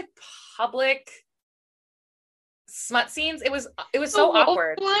so much like public smut scenes. It was so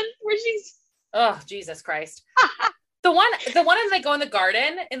awkward. One where she's oh, Jesus Christ. The one as they go in the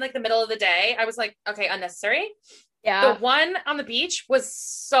garden in like the middle of the day, I was like, okay, unnecessary. Yeah. The one on the beach was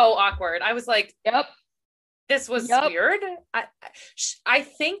so awkward. I was like, Yep. This was weird. I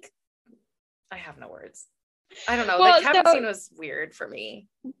think I have no words. I don't know. Well, the cabin scene was weird for me.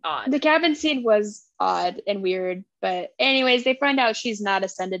 Odd. The cabin scene was odd and weird. But anyways, they find out she's not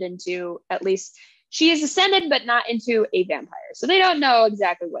ascended into, at least she is ascended, but not into a vampire. So they don't know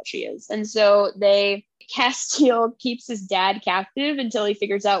exactly what she is. And so Castile keeps his dad captive until he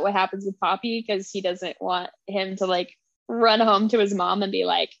figures out what happens with Poppy, because he doesn't want him to like run home to his mom and be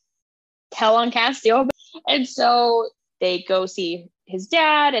like, tell on Castile. And so they go see his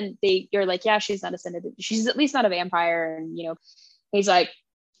dad, and you're like, yeah, she's not ascended. She's at least not a vampire. And, he's like,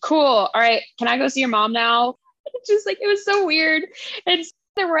 cool. All right. Can I go see your mom now? It's just like, it was so weird. And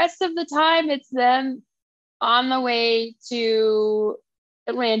the rest of the time it's them on the way to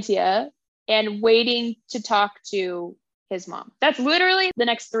Atlantia and waiting to talk to his mom. That's literally the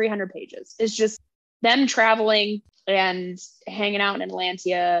next 300 pages. It's just them traveling and hanging out in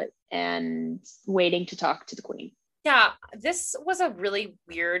Atlantia and waiting to talk to the queen. Yeah, this was a really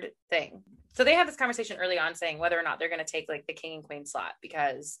weird thing. So they have this conversation early on saying whether or not they're going to take like the king and queen slot,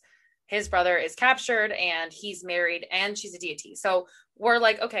 because his brother is captured and he's married and she's a deity. So we're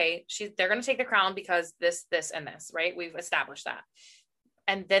like, okay, they're going to take the crown because this, and this, right? We've established that.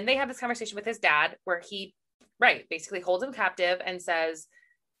 And then they have this conversation with his dad where he, basically holds him captive and says,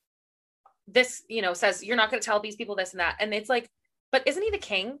 this, says, you're not going to tell these people this and that. And it's like, but isn't he the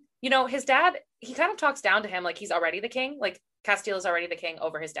king? His dad, he kind of talks down to him like he's already the king. Like Castile is already the king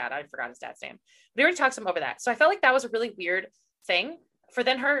over his dad. I forgot his dad's name. But he already talks to him over that. So I felt like that was a really weird thing for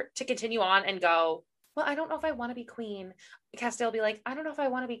then her to continue on and go, well, I don't know if I want to be queen. Castile will be like, I don't know if I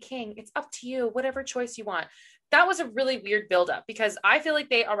want to be king. It's up to you, whatever choice you want. That was a really weird buildup, because I feel like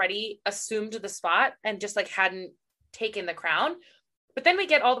they already assumed the spot and just like hadn't taken the crown. But then we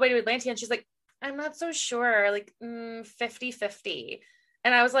get all the way to Atlantia and she's like, I'm not so sure, like 50-50.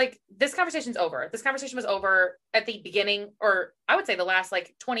 And I was like, this conversation's over. This conversation was over at the beginning, or I would say the last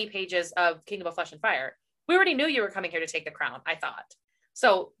like 20 pages of Kingdom of Flesh and Fire. We already knew you were coming here to take the crown, I thought.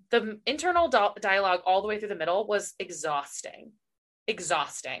 So the internal dialogue all the way through the middle was exhausting.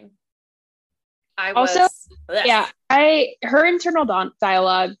 Her internal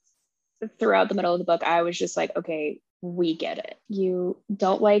dialogue throughout the middle of the book, I was just like, okay, we get it. You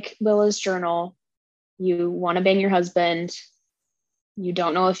don't like Lilla's journal. You want to bang your husband. You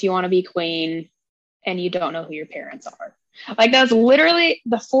don't know if you want to be queen, and you don't know who your parents are. Like, that's literally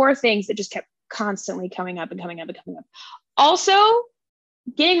the four things that just kept constantly coming up. Also,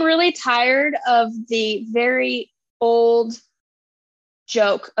 getting really tired of the very old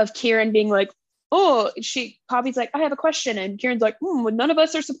joke of Kieran being like, oh, Poppy's like, I have a question. And Kieran's like, none of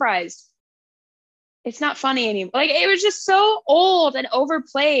us are surprised. It's not funny anymore. Like, it was just so old and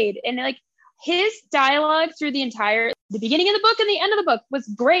overplayed. And like, his dialogue through the beginning of the book and the end of the book was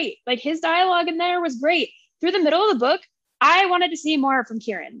great. Like, his dialogue in there was great. Through the middle of the book, I wanted to see more from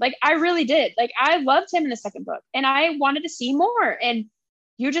Kieran. Like, I really did. Like, I loved him in the second book and I wanted to see more, and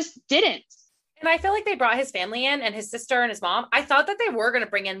you just didn't. And I feel like they brought his family in, and his sister and his mom. I thought that they were going to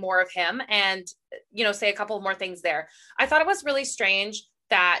bring in more of him and, say a couple more things there. I thought it was really strange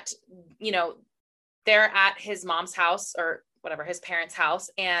that, they're at his mom's house, or whatever, his parents'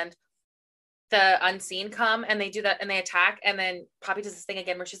 house, and the unseen come and they do that and they attack. And then Poppy does this thing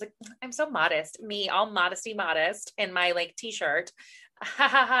again where she's like, I'm so modest, me, all modesty modest in my like t-shirt. Ha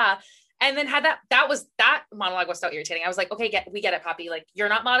ha ha. And then that monologue was so irritating. I was like, okay, we get it, Poppy. Like, you're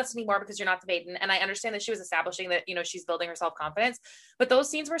not modest anymore because you're not the maiden. And I understand that she was establishing that, she's building her self-confidence, but those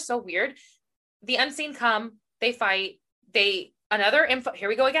scenes were so weird. The unseen come, they fight, another info, here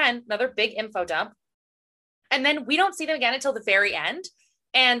we go again, another big info dump. And then we don't see them again until the very end.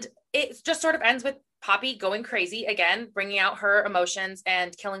 And it just sort of ends with Poppy going crazy again, bringing out her emotions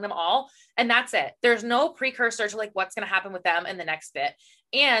and killing them all. And that's it. There's no precursor to like what's going to happen with them in the next bit.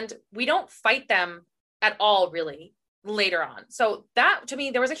 And we don't fight them at all really later on. So that, to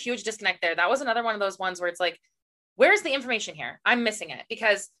me, there was a huge disconnect there. That was another one of those ones where it's like, where's the information here? I'm missing it,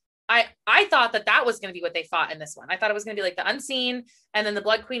 because I thought that was going to be what they fought in this one. I thought it was going to be like the unseen and then the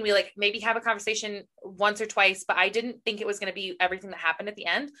Blood Queen. We like maybe have a conversation once or twice, but I didn't think it was going to be everything that happened at the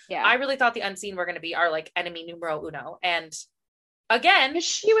end. Yeah. I really thought the unseen were going to be our like enemy numero uno. And again,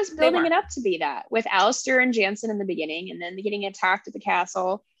 she was building it up to be that with Alistair and Jansen in the beginning, and then getting attacked at the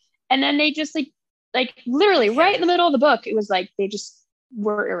castle. And then they just like literally right in the middle of the book, it was like, they just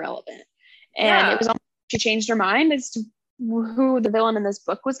were irrelevant. And it was almost, she changed her mind as to who the villain in this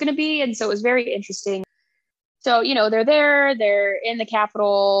book was going to be. And so it was very interesting So, they're in the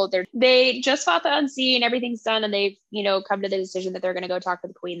Capitol. They just fought the Unseen. Everything's done. And they've, come to the decision that they're going to go talk to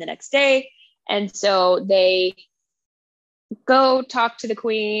the Queen the next day. And so they go talk to the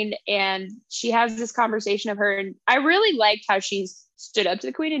Queen, and she has this conversation of her. And I really liked how she stood up to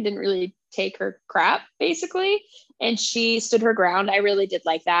the Queen and didn't really take her crap, basically. And she stood her ground. I really did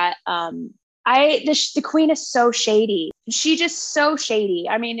like that. The Queen is so shady. She just so shady.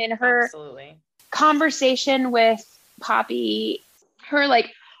 I mean, in her Absolutely. conversation with Poppy, her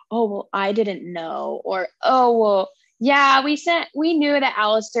like, oh, well, I didn't know. Or, oh, well, yeah, we knew that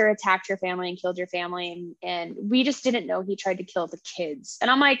Alistair attacked your family and killed your family. And we just didn't know he tried to kill the kids.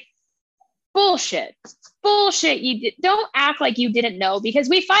 And I'm like, bullshit. Don't act like you didn't know, because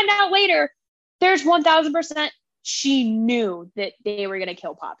we find out later there's 1000% she knew that they were going to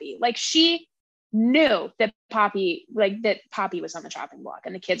kill Poppy. Like, she knew that Poppy was on the chopping block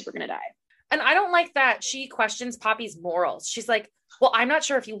and the kids were going to die. And I don't like that she questions Poppy's morals. She's like, well, I'm not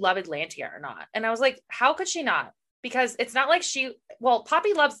sure if you love Atlantia or not. And I was like, how could she not? Because it's not like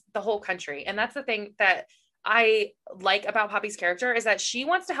Poppy loves the whole country. And that's the thing that I like about Poppy's character, is that she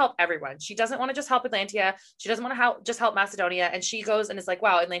wants to help everyone. She doesn't want to just help Atlantia. She doesn't want to just help Macedonia. And she goes and is like,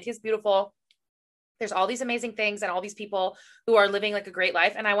 wow, Atlantia is beautiful. There's all these amazing things and all these people who are living like a great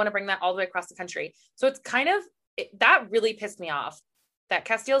life. And I want to bring that all the way across the country. So it's that really pissed me off, that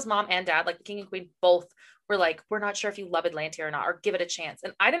Castiel's mom and dad, like the king and queen, both were like, we're not sure if you love Atlantia or not, or give it a chance.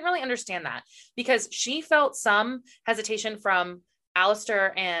 And I didn't really understand that, because she felt some hesitation from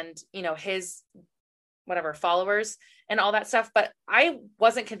Alistair and, his whatever followers and all that stuff. But I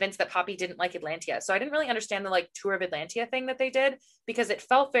wasn't convinced that Poppy didn't like Atlantia. So I didn't really understand the like tour of Atlantia thing that they did, because it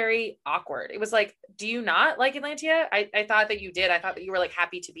felt very awkward. It was like, do you not like Atlantia? I thought that you did. I thought that you were like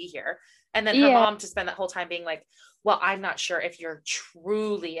happy to be here. And then her mom to spend that whole time being like, well, I'm not sure if you're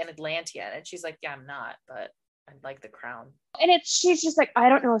truly an Atlantean. And she's like, yeah, I'm not, but I like the crown. And she's just like, I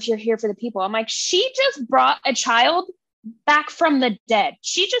don't know if you're here for the people. I'm like, she just brought a child back from the dead.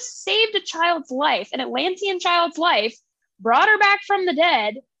 She just saved a child's life, an Atlantean child's life, brought her back from the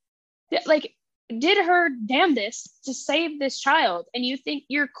dead, like did her damnedest to save this child. And you think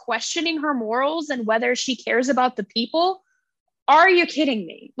you're questioning her morals and whether she cares about the people? Are you kidding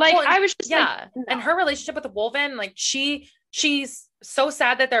me? Like, I was just like, no. And her relationship with the Wolven, like she's so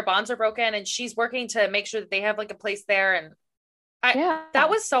sad that their bonds are broken, and she's working to make sure that they have like a place there. And that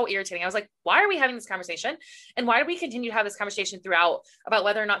was so irritating. I was like, why are we having this conversation? And why do we continue to have this conversation throughout about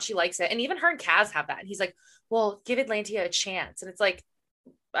whether or not she likes it? And even her and Kaz have that. And he's like, well, give Atlantia a chance. And it's like,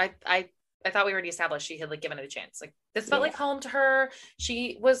 I thought we already established she had like given it a chance. Like, this felt like home to her.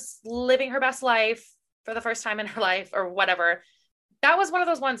 She was living her best life for the first time in her life, or whatever. That was one of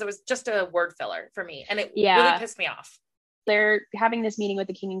those ones that was just a word filler for me. And it really pissed me off. They're having this meeting with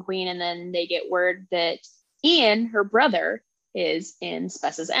the king and queen, and then they get word that Ian, her brother, is in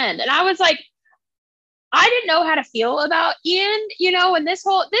Spessa's End. And I was like, I didn't know how to feel about Ian, and this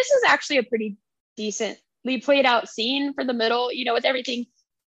is actually a pretty decently played out scene for the middle, with everything.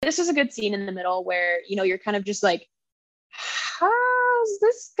 This was a good scene in the middle where, you're kind of just like, how's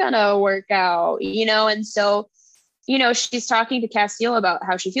this gonna work out? And so, she's talking to Castiel about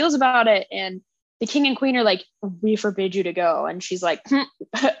how she feels about it. And the king and queen are like, we forbid you to go. And she's like,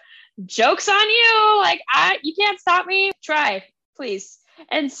 joke's on you. Like, you can't stop me. Try, please.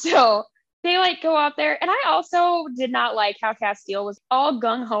 And so they like go out there. And I also did not like how Castiel was all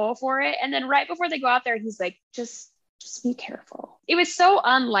gung-ho for it. And then right before they go out there, he's like, just be careful. It was so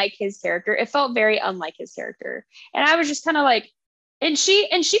unlike his character. It felt very unlike his character. And I was just kind of like, and she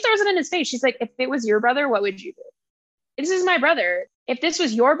throws it in his face. She's like, if it was your brother, what would you do? This is my brother. If this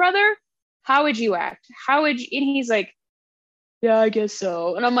was your brother, how would you act? And he's like, yeah, I guess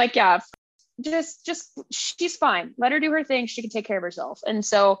so. And I'm like, yeah, just she's fine. Let her do her thing. She can take care of herself. And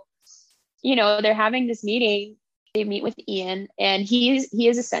so, they're having this meeting. They meet with Ian, and he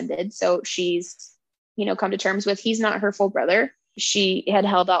is ascended. So she's, come to terms with he's not her full brother. She had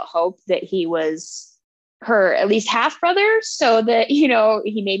held out hope that he was her at least half brother, so that,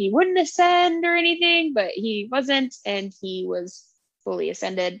 he maybe wouldn't ascend or anything, but he wasn't, and he was fully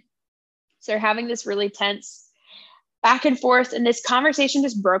ascended. So they're having this really tense back and forth, and this conversation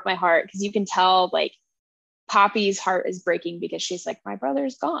just broke my heart, because you can tell like Poppy's heart is breaking, because she's like, my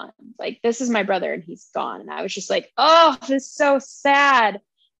brother's gone. Like, this is my brother and he's gone. And I was just like, oh, this is so sad.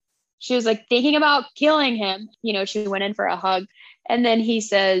 She was like thinking about killing him. She went in for a hug, and then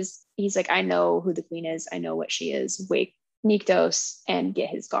he's like, I know who the queen is. I know what she is. Wake Nyktos and get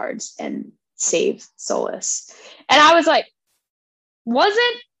his guards and save Solus. And I was like,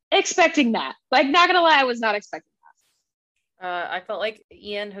 wasn't expecting that. Like, not gonna lie, I was not expecting I felt like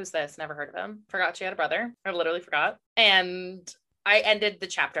Ian, who's this? Never heard of him. Forgot she had a brother. I literally forgot. And I ended the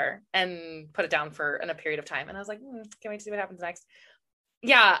chapter and put it down for a period of time. And I was like, can't wait to see what happens next.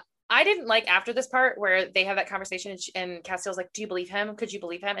 Yeah. I didn't like after this part where they have that conversation and Castiel's like, do you believe him? Could you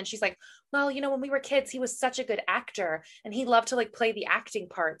believe him? And she's like, well, when we were kids, he was such a good actor and he loved to like play the acting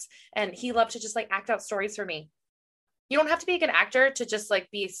parts and he loved to just like act out stories for me. You don't have to be a good actor to just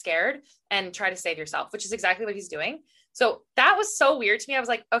like be scared and try to save yourself, which is exactly what he's doing. So that was so weird to me. I was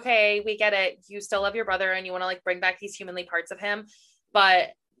like, okay, we get it. You still love your brother and you want to like bring back these humanly parts of him, but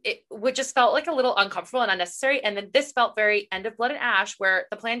it would just felt like a little uncomfortable and unnecessary. And then this felt very End of Blood and Ash, where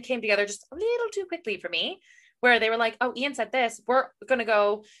the plan came together just a little too quickly for me, where they were like, oh, Ian said this, we're going to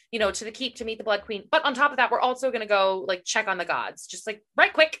go, to the keep to meet the Blood Queen. But on top of that, we're also going to go like check on the gods, just like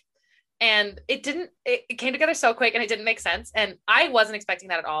right quick. And it came together so quick and it didn't make sense. And I wasn't expecting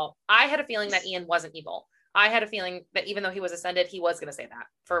that at all. I had a feeling that Ian wasn't evil. I had a feeling that even though he was ascended, he was going to say that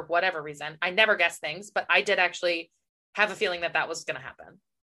for whatever reason. I never guess things, but I did actually have a feeling that was going to happen.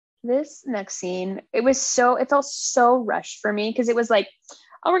 This next scene, it felt so rushed for me because it was like,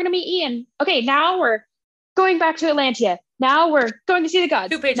 oh, we're going to meet Ian. Okay, now we're going back to Atlantia. Now we're going to see the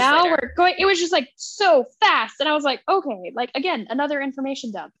gods. 2 pages now later. We're going, it was just like so fast. And I was like, okay, like again, another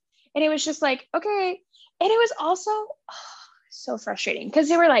information dump. And it was just like, okay. And it was also so frustrating because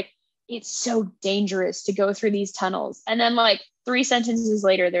they were like, it's so dangerous to go through these tunnels. And then like 3 sentences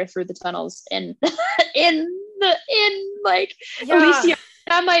later, they're through the tunnels in Elysium.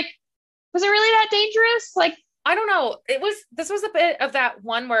 I'm like, was it really that dangerous? Like, I don't know. This was a bit of that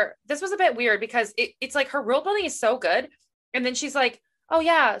one where this was a bit weird because it's like her world building is so good. And then she's like, oh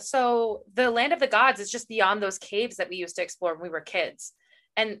yeah, so the land of the gods is just beyond those caves that we used to explore when we were kids.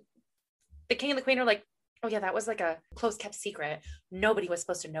 And the king and the queen are like, oh yeah, that was like a close kept secret. Nobody was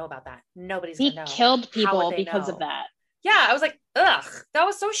supposed to know about that. Nobody's gonna know. He killed people because of that. Yeah, I was like, ugh, that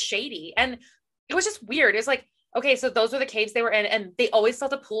was so shady. And it was just weird. It's like, okay, so those were the caves they were in and they always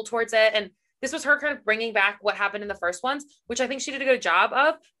felt a pull towards it. And this was her kind of bringing back what happened in the first ones, which I think she did a good job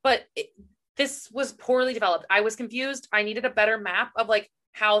of, but this was poorly developed. I was confused. I needed a better map of like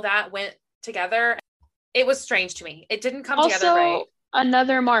how that went together. It was strange to me. It didn't come together right.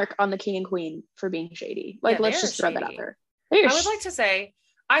 Another mark on the king and queen for being shady. Like, yeah, let's just throw that out there. I would like to say,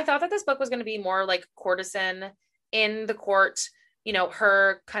 I thought that this book was going to be more like courtesan in the court,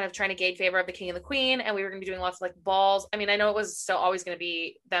 her kind of trying to gauge favor of the king and the queen. And we were going to be doing lots of like balls. I mean, I know it was still always going to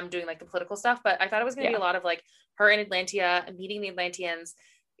be them doing like the political stuff, but I thought it was going to be a lot of like her in Atlantia, meeting the Atlanteans,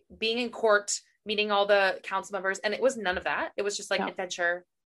 being in court, meeting all the council members. And it was none of that. It was just like adventure,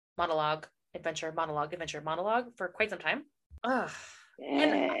 monologue, adventure, monologue, adventure, monologue for quite some time. Ugh.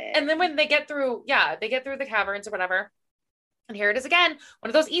 And then when they get through the caverns or whatever, and here it is again, one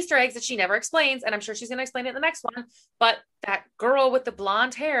of those Easter eggs that she never explains, and I'm sure she's going to explain it in the next one, but that girl with the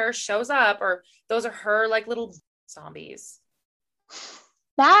blonde hair shows up, or those are her like little zombies.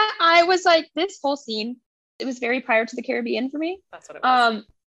 That I was like, this whole scene, it was very Pirates of the Caribbean for me. That's what it was.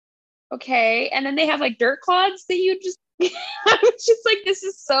 Okay, and then they have like dirt clods that you just I was just like, this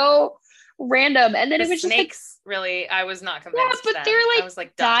is so random. And then it was just snakes, like, really, I was not convinced. Yeah, but they're like, I was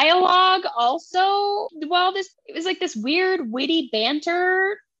like dialogue also. While it was like this weird witty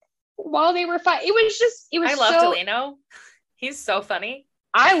banter while they were fighting. I love Delano. He's so funny.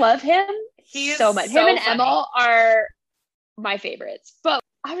 I love him so much. Him and funny. Emil are my favorites. But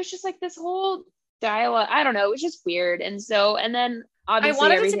I was just like, this whole dialogue, I don't know, it was just weird. And then obviously I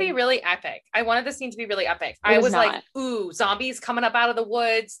wanted it to be really epic. I wanted the scene to be really epic. I was like, ooh, zombies coming up out of the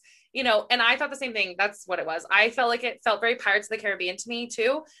woods. And I thought the same thing. That's what it was. I felt like it felt very Pirates of the Caribbean to me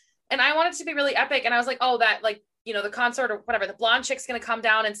too. And I wanted it to be really epic. And I was like, oh, that like, the consort or whatever, the blonde chick's going to come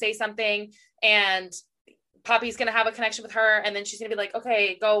down and say something and Poppy's going to have a connection with her. And then she's going to be like,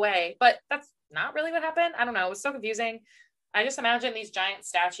 okay, go away. But that's not really what happened. I don't know. It was so confusing. I just imagine these giant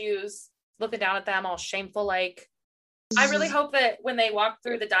statues looking down at them all shameful. Like, I really hope that when they walk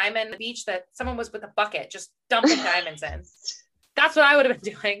through the diamond beach that someone was with a bucket, just dumping diamonds in. That's what I would have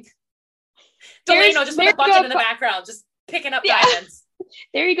been doing. Delano just with a bucket in the background, just picking up diamonds.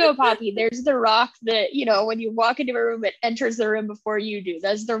 There you go, Poppy. There's the rock that, when you walk into a room, it enters the room before you do.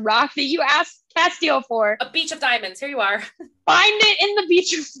 That's the rock that you asked Castiel for. A beach of diamonds. Here you are. Find it in the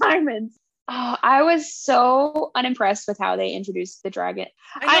beach of diamonds. Oh, I was so unimpressed with how they introduced the dragon.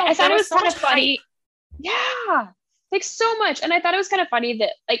 I thought it was kind of funny. Yeah, like so much. And I thought it was kind of funny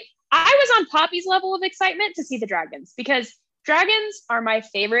that like I was on Poppy's level of excitement to see the dragons because dragons are my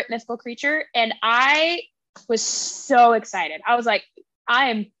favorite mythical creature. And I was so excited. I was like, I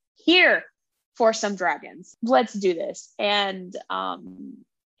am here for some dragons. Let's do this. And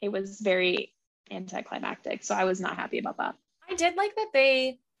it was very anticlimactic. So I was not happy about that. did like that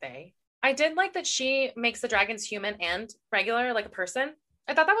I did like that she makes the dragons human and regular, like a person.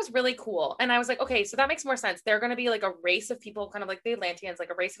 I thought that was really cool. And I was like, okay, so that makes more sense. They're going to be like a race of people, kind of like the Atlanteans,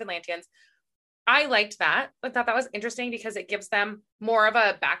 like a race of Atlanteans. I liked that. I thought that was interesting because it gives them more of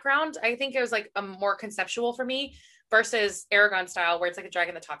a background. I think it was like a more conceptual for me versus Aragon style, where it's like a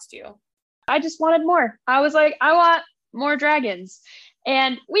dragon that talks to you. I just wanted more. I was like, I want more dragons.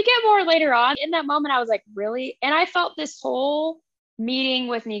 And we get more later on. In that moment, I was like, really? And I felt this whole meeting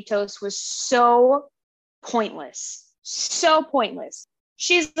with Nyktos was so pointless. So pointless.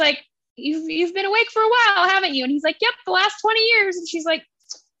 She's like, you've been awake for a while, haven't you? And he's like, yep, the last 20 years. And she's like,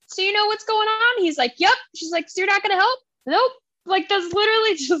 so you know what's going on? He's like, yep. She's like, so you're not going to help? Nope. Like, that's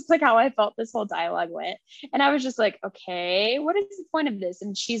literally just like how I felt this whole dialogue went. And I was just like, okay, what is the point of this?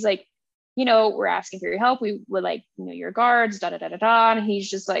 And she's like, you know, we're asking for your help. We would like, you know, your guards, da da da da da. And he's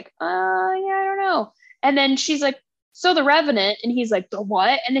just like, yeah, I don't know. And then she's like, so the Revenant. And he's like, the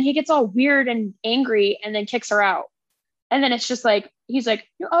what? And then he gets all weird and angry and then kicks her out. And then it's just like, he's like,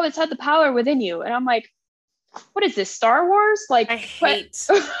 oh, it's had the power within you. And I'm like, what is this, Star Wars? Like, I hate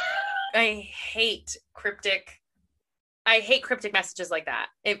cryptic messages like that.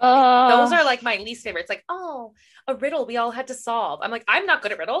 Those are like my least favorite. It's like, oh, a riddle we all had to solve. I'm like, I'm not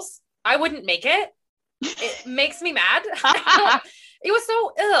good at riddles. I wouldn't make it. It makes me mad. It was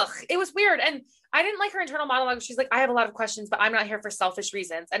so, it was weird. And I didn't like her internal monologue. She's like, I have a lot of questions, but I'm not here for selfish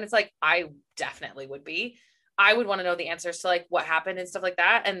reasons. And it's like, I definitely would be. I would want to know the answers to like what happened and stuff like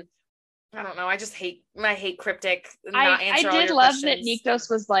that. And I don't know. I hate cryptic. I did love that Nyktos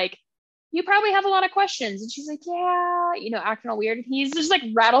was like, you probably have a lot of questions. And she's like, yeah, you know, acting all weird. And he's just like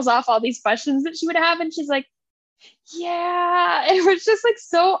rattles off all these questions that she would have. And she's like, yeah. And it was just like,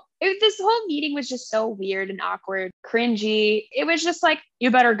 this whole meeting was just so weird and awkward, cringy. It was just like,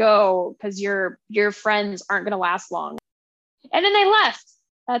 you better go because your friends aren't going to last long. And then they left.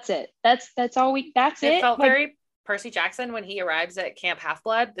 That's it. That's it. It felt very Percy Jackson when he arrives at Camp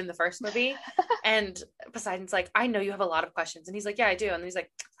Half-Blood in the first movie. And Poseidon's like, I know you have a lot of questions. And he's like, yeah, I do. And he's like,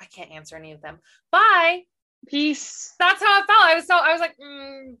 I can't answer any of them. Bye. Peace. That's how it felt. I was like,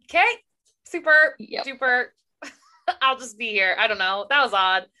 okay, super. I'll just be here. I don't know. That was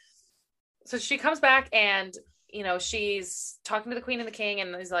odd. So she comes back and, you know, she's talking to the queen and the king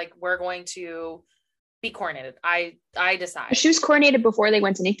and is like, we're going to be coronated. I decide. She was coronated before they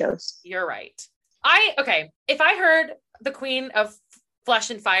went to Nyktos. You're right. If I heard the Queen of Flesh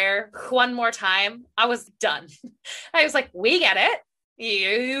and Fire one more time, I was done. I was like, we get it.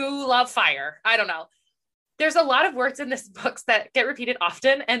 You love fire. I don't know. There's a lot of words in this book that get repeated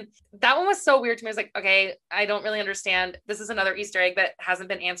often. And that one was so weird to me. I was like, okay, I don't really understand. This is another Easter egg that hasn't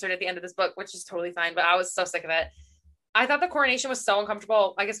been answered at the end of this book, which is totally fine. But I was so sick of it. I thought the coronation was so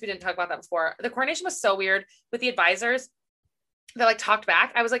uncomfortable. I guess we didn't talk about that before. The coronation was so weird with the advisors that like talked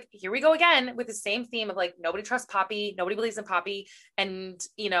back. I was like, here we go again with the same theme of like, nobody trusts Poppy. Nobody believes in Poppy. And,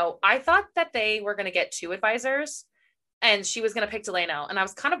 you know, I thought that they were going to get 2 advisors and she was going to pick Delano. And I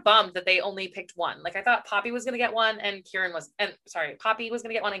was kind of bummed that they only picked 1. Like I thought Poppy was going to get 1 and Poppy was going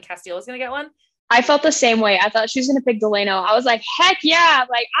to get 1 and Castile was going to get 1. I felt the same way. I thought she was going to pick Delano. I was like, heck yeah.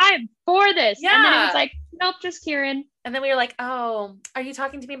 Like I'm for this. Yeah. And then it was like, nope, just Kieran. And then we were like, oh, are you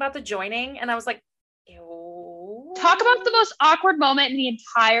talking to me about the joining? And I was like, ew. Talk about the most awkward moment in the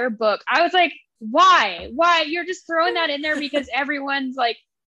entire book. I was like, why? You're just throwing that in there because everyone's like,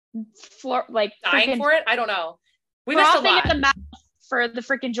 dying for it? I don't know. We missed a lot. At the mouth for the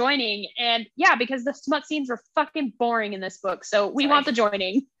freaking joining. And yeah, because the smut scenes were fucking boring in this book. So we want the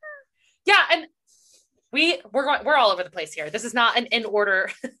joining. Yeah. And we're all over the place here. This is not an in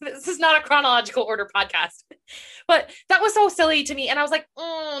order. This is not a chronological order podcast, but that was so silly to me. And I was like,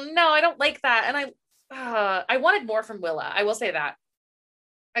 oh no, I don't like that. And I wanted more from Willa. I will say that.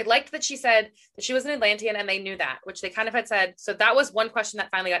 I liked that she said that she was an Atlantean and they knew that, which they kind of had said. So that was one question that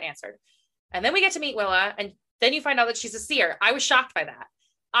finally got answered. And then we get to meet Willa and then you find out that she's a seer. I was shocked by that.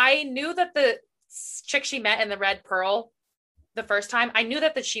 I knew that the chick she met in the Red Pearl the first time, I knew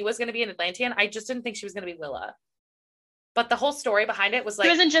that she was going to be an Atlantean. I just didn't think she was going to be Willa. But the whole story behind it was like,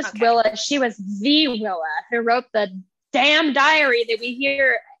 she wasn't just Willa. She was the Willa who wrote the damn diary that we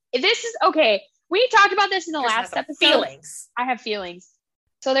hear. This is okay. We talked about this in the last episode. Feelings. I have feelings.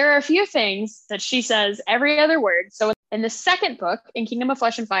 So there are a few things that she says every other word. So in the second book, in Kingdom of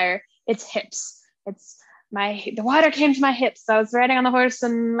Flesh and Fire, it's hips. It's the water came to my hips. I was riding on the horse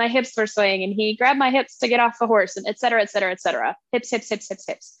and my hips were swaying and he grabbed my hips to get off the horse and et cetera, et cetera, et cetera. Hips, hips, hips, hips,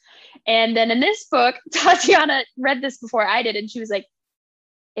 hips. And then in this book, Tatiana read this before I did. And she was like,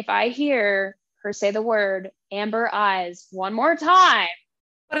 if I hear her say the word amber eyes one more time,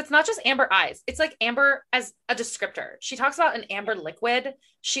 But it's not just amber eyes. It's like amber as a descriptor. She talks about an amber liquid.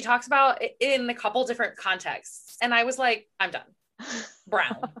 She talks about it in a couple different contexts. And I was like, I'm done.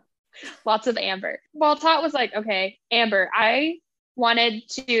 Brown. Lots of amber. Well, Tot was like, okay, amber. I wanted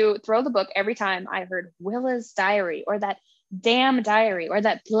to throw the book every time I heard Willa's diary or that damn diary or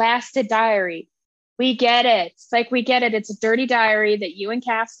that blasted diary. We get it. It's like, we get it. It's a dirty diary that you and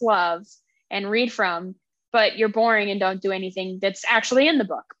Cass love and read from, but you're boring and don't do anything that's actually in the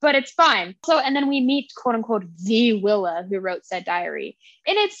book, but it's fine. So, and then we meet quote unquote, the Willa who wrote said diary.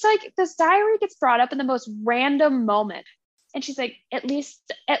 And it's like, this diary gets brought up in the most random moment. And she's like, at least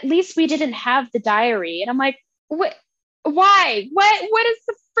we didn't have the diary. And I'm like, what, why, what is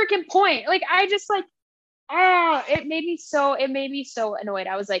the freaking point? Like, I just like, it made me so annoyed.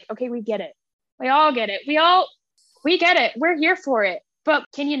 I was like, okay, we get it. We all get it. We get it. We're here for it. But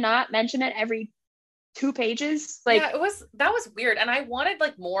can you not mention it every 2 pages? Like, yeah, that was weird. And I wanted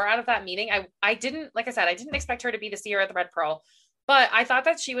like more out of that meeting. I didn't, like I said, I didn't expect her to be the seer of the Red Pearl, but I thought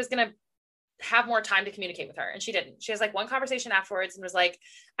that she was going to have more time to communicate with her. And she didn't. She has like one conversation afterwards and was like,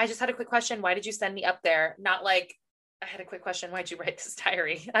 I just had a quick question. Why did you send me up there? Not like, I had a quick question. Why'd you write this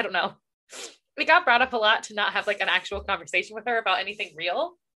diary? I don't know. We got brought up a lot to not have like an actual conversation with her about anything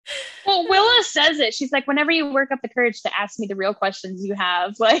real. Well, Willa says it. She's like, whenever you work up the courage to ask me the real questions you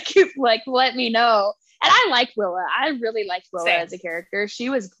have, like let me know. And I like Willa. I really liked Willa Same. as a character. She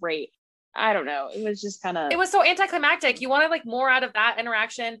was great. I don't know. It was just kind of. It was so anticlimactic. You wanted like more out of that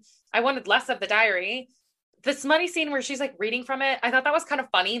interaction. I wanted less of the diary. The smutty scene where she's like reading from it, I thought that was kind of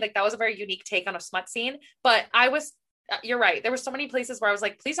funny. Like that was a very unique take on a smut scene. But you're right. There were so many places where I was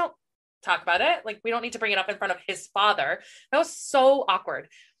like, please don't talk about it. Like we don't need to bring it up in front of his father. That was so awkward.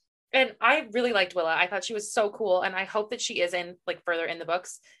 And I really liked Willa. I thought she was so cool. And I hope that she is in like further in the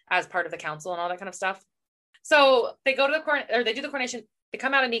books as part of the council and all that kind of stuff. So they go to they do the coronation. They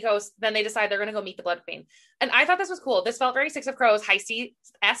come out of Nikos. Then they decide they're going to go meet the Blood Queen. And I thought this was cool. This felt very Six of Crows,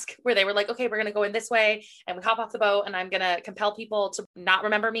 heisty-esque, where they were like, okay, we're going to go in this way. And we hop off the boat and I'm going to compel people to not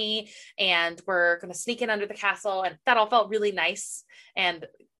remember me. And we're going to sneak in under the castle. And that all felt really nice and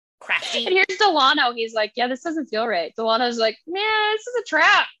crafty. And here's Delano. He's like, yeah, this doesn't feel right. Delano's like, man, this is a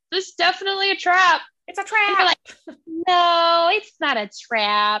trap. This is definitely a trap. It's a trap. Like, no, it's not a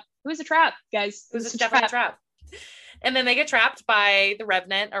trap. It was a trap, guys. It was definitely a trap. And then they get trapped by the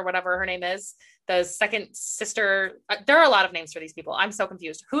Revenant or whatever her name is, the second sister. There are a lot of names for these people. I'm so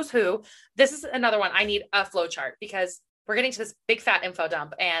confused. Who's who? This is another one. I need a flow chart because we're getting to this big fat info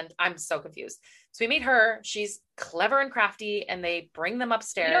dump and I'm so confused. So we meet her. She's clever and crafty and they bring them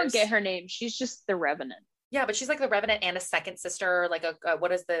upstairs. You don't get her name. She's just the Revenant. Yeah, but she's like the Revenant and a second sister, like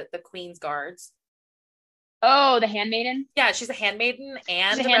what is the Queen's Guards? Oh, the Handmaiden? Yeah, she's a handmaiden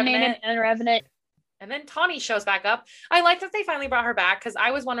and she's a handmaiden and a Revenant. And then Tawny shows back up. I like that they finally brought her back because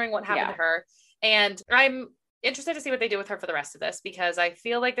I was wondering what happened to her. And I'm interested to see what they do with her for the rest of this because I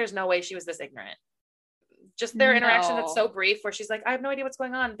feel like there's no way she was this ignorant. Just their interaction that's so brief where she's like, I have no idea what's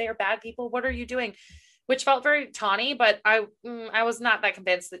going on. They are bad people. What are you doing? Which felt very Tawny, but I was not that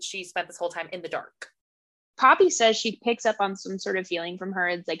convinced that she spent this whole time in the dark. Poppy says she picks up on some sort of feeling from her.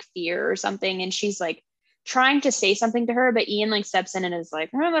 It's like fear or something. And she's like, trying to say something to her, but Ian like steps in and is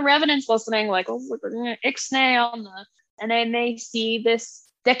like, oh, the Revenant's listening, like, oh, ixnay on the, and then they see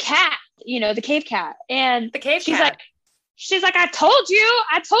the cat, the cave cat, and the cave she's cat. She's like, I told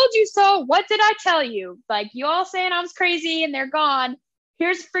you so. What did I tell you? Like, you all saying I was crazy and they're gone.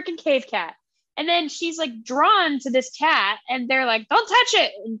 Here's a freaking cave cat. And then she's like drawn to this cat and they're like, don't touch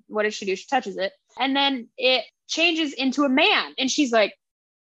it. And what does she do? She touches it. And then it changes into a man. And she's like,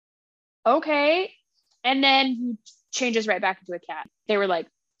 okay. And then he changes right back into a cat. They were like,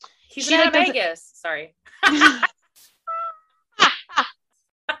 he's an animagus. Sorry.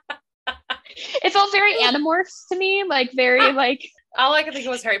 It felt very Animorphs to me, like very like. All I could think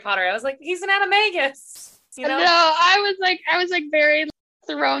of was Harry Potter. I was like, he's an animagus. No, I was like very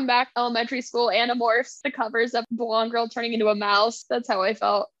thrown back elementary school Animorphs. The covers of Blonde Girl turning into a mouse. That's how I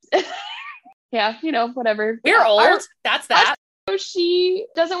felt. Yeah, whatever. We're old. That's that. So she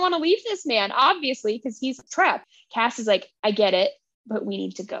doesn't want to leave this man, obviously, because he's trapped. Cass is like, I get it, but we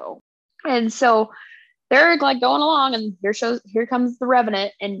need to go. And so they're like going along, and here comes the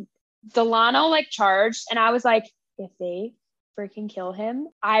Revenant, and Delano like charged, and I was like, if they freaking kill him,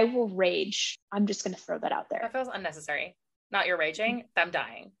 I will rage. I'm just gonna throw that out there. That feels unnecessary. Not your raging, them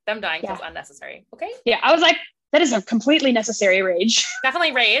dying. Them dying feels unnecessary. Okay. Yeah, I was like, that is a completely necessary rage.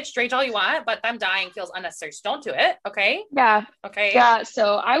 Definitely rage all you want, but them dying feels unnecessary. So don't do it. Okay. Yeah. Okay. Yeah.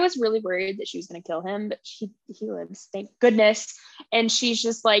 So I was really worried that she was going to kill him, but he lives, thank goodness. And she's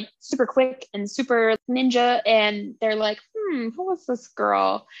just like super quick and super ninja. And they're like, who was this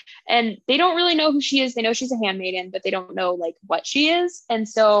girl? And they don't really know who she is. They know she's a handmaiden, but they don't know like what she is. And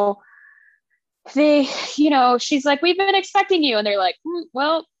so they, she's like, we've been expecting you. And they're like,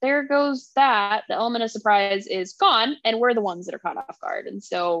 well, there goes that. The element of surprise is gone. And we're the ones that are caught off guard. And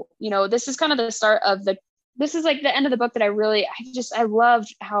so, this is kind of the start of this is like the end of the book that I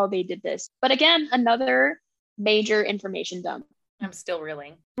loved how they did this. But again, another major information dump. I'm still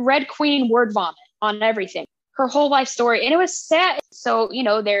reeling. Red Queen word vomit on everything. Her whole life story. And it was sad. So,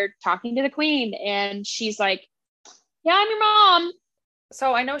 they're talking to the queen and she's like, yeah, I'm your mom.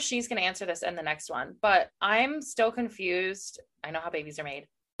 So I know she's going to answer this in the next one, but I'm still confused. I know how babies are made,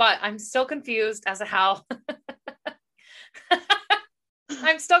 but I'm still confused as to how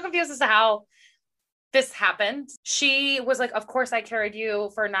this happened. She was like, of course I carried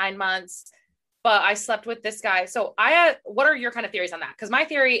you for 9 months, but I slept with this guy. So what are your kind of theories on that? Because my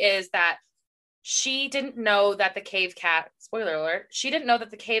theory is that she didn't know that the cave cat, spoiler alert, she didn't know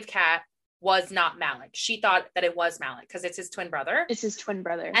that the cave cat was not Malik. She thought that it was Malik because it's his twin brother. It's his twin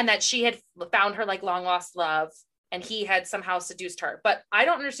brother. And that she had found her like long lost love and he had somehow seduced her. But I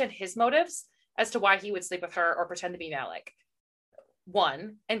don't understand his motives as to why he would sleep with her or pretend to be Malik.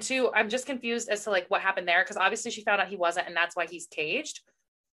 1. And 2, I'm just confused as to like what happened there. Because obviously she found out he wasn't and that's why he's caged.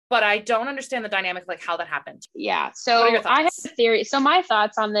 But I don't understand the dynamic, like how that happened. Yeah. So I have a theory. So my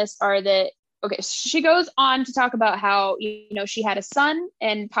thoughts on this are that, okay, she goes on to talk about how, she had a son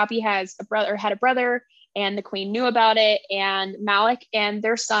and Poppy had a brother and the queen knew about it, and Malik and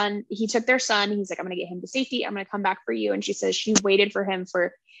their son, he took their son. He's like, I'm going to get him to safety. I'm going to come back for you. And she says she waited for him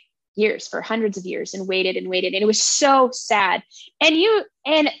for years, for hundreds of years, and waited and waited. And it was so sad. And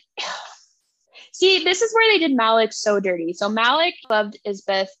see, this is where they did Malik so dirty. So Malik loved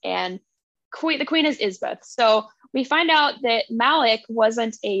Isbeth and the queen is Isbeth. So we find out that Malik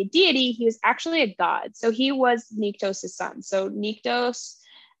wasn't a deity. He was actually a god. So he was Niktos' son. So Niktos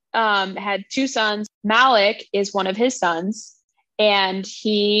had 2 sons. Malik is one of his sons. And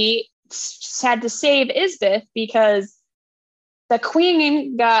he had to save Isbeth because the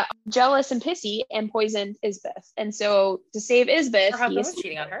queen got jealous and pissy and poisoned Isbeth. And so to save Isbeth, her husband was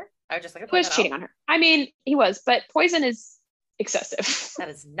cheating on her. I would just like to point was cheating on her. I mean, he was, but poison is excessive. That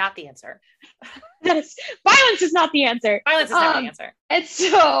is not the answer. Violence is not the answer. Violence is not the answer. And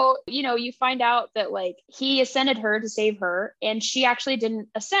so, you find out that like he ascended her to save her, and she actually didn't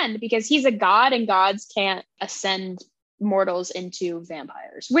ascend because he's a god and gods can't ascend mortals into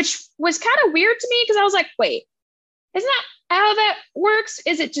vampires, which was kind of weird to me because I was like, wait, isn't that how that works?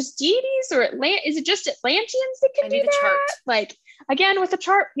 Is it just deities or is it just Atlanteans that can do that? Chart. Like, again, with a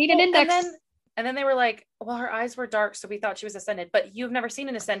chart, need an index. And then they were like, well, her eyes were dark, so we thought she was ascended. But you've never seen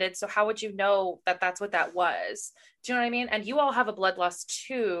an ascended, so how would you know that that's what that was? Do you know what I mean? And you all have a bloodlust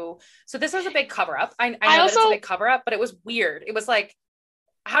too. So this was a big cover-up. I know that it's a big cover-up, but it was weird. It was like,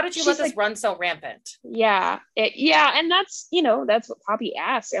 how did you let this run so rampant? Yeah. And that's, that's what Poppy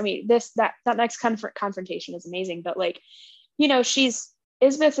asked. I mean, that next confrontation is amazing. But like,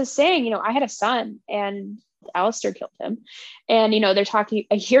 Isbeth is saying, I had a son and Alistair killed him. And, they're talking,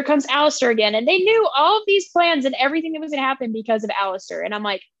 here comes Alistair again. And they knew all of these plans and everything that was going to happen because of Alistair. And I'm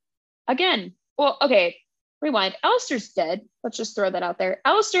like, again, well, okay, rewind. Alistair's dead. Let's just throw that out there.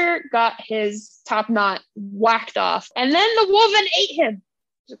 Alistair got his top knot whacked off. And then the woman ate him.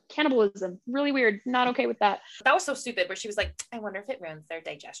 Cannibalism. Really weird. Not okay with that. That was so stupid, where she was like, I wonder if it ruins their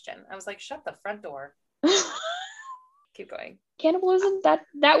digestion. I was like, shut the front door. Keep going. Cannibalism?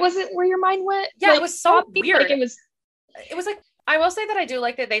 That wasn't where your mind went? Yeah, like, it was so weird. Like it was like, I will say that I do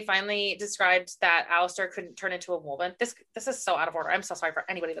like that they finally described that Alistair couldn't turn into a woman. This is so out of order. I'm so sorry for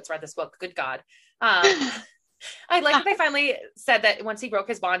anybody that's read this book. Good God. I like that they finally said that once he broke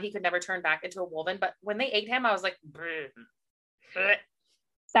his bond, he could never turn back into a woman. But when they ate him, I was like,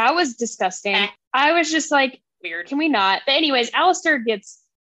 that was disgusting. I was just like, weird. Can we not? But anyways, Alistair gets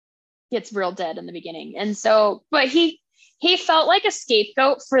real dead in the beginning. And so, but he felt like a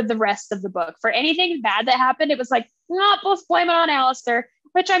scapegoat for the rest of the book. For anything bad that happened, it was like, let's blame it on Alistair,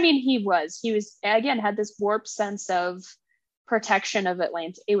 which I mean, he was, again, had this warped sense of protection of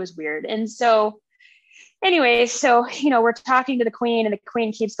Atlanta. It was weird. And so anyway, so, we're talking to the queen, and the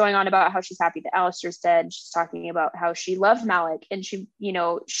queen keeps going on about how she's happy that Alistair's dead. She's talking about how she loved Malik, and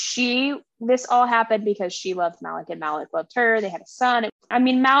this all happened because she loved Malik and Malik loved her. They had a son. I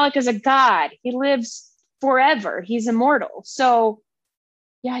mean, Malik is a god. He lives forever. He's immortal. So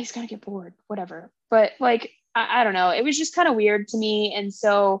yeah, he's going to get bored, whatever. But like, I don't know. It was just kind of weird to me. And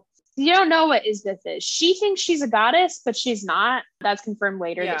so you don't know what Isbeth is. She thinks she's a goddess, but she's not. That's confirmed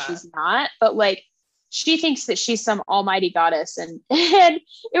later that she's not. But like, she thinks that she's some almighty goddess. And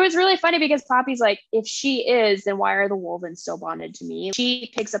it was really funny because Poppy's like, if she is, then why are the Wolven still bonded to me?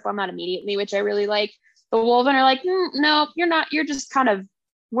 She picks up on that immediately, which I really like. The Wolven are like, no, you're not. You're just kind of,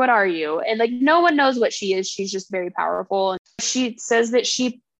 what are you? And like, no one knows what she is. She's just very powerful. And she says that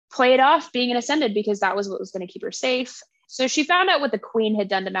she played off being an Ascended because that was what was going to keep her safe. So she found out what the queen had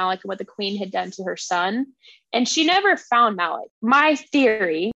done to Malik and what the queen had done to her son. And she never found Malik. My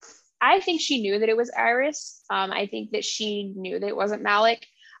theory, I think she knew that it was Iris. I think that she knew that it wasn't Malik.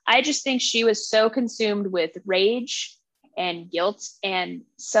 I just think she was so consumed with rage and guilt and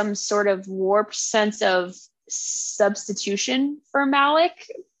some sort of warped sense of substitution for Malik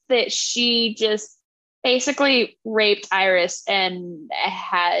that she just basically raped Iris and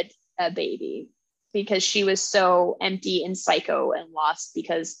had a baby because she was so empty and psycho and lost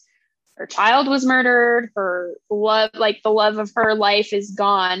because her child was murdered. Her love, like the love of her life, is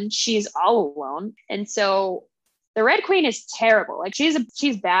gone. She's all alone. And so the Red Queen is terrible. Like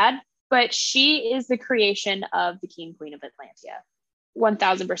she's bad, but she is the creation of the King Queen of Atlantia.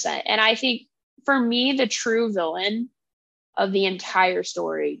 1000%. And I think for me, the true villain of the entire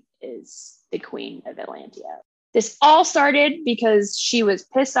story is the Queen of Atlantia. This all started because she was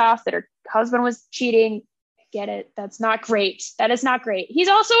pissed off that her husband was cheating. I get it. That's not great. That is not great. He's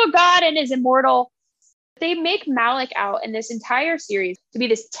also a god and is immortal. They make Malik out in this entire series to be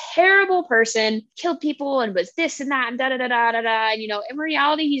this terrible person, killed people and was this and that and da-da-da-da-da-da. And, in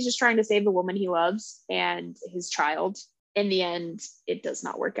reality, he's just trying to save the woman he loves and his child. In the end, it does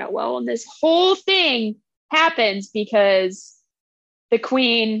not work out well. And this whole thing happens because the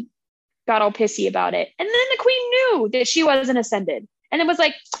queen got all pissy about it. And then the queen knew that she wasn't Ascended. And it was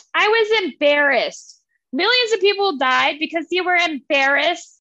like, I was embarrassed. Millions of people died because they were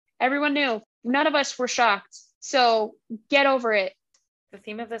embarrassed. Everyone knew. None of us were shocked. So get over it. The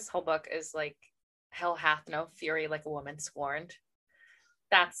theme of this whole book is like, hell hath no fury like a woman scorned.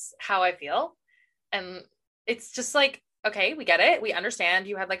 That's how I feel. And it's just like, okay, we get it. We understand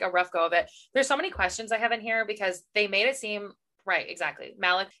you had like a rough go of it. There's so many questions I have in here because they made it seem right. Exactly.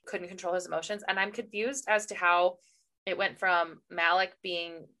 Malik couldn't control his emotions. And I'm confused as to how it went from Malik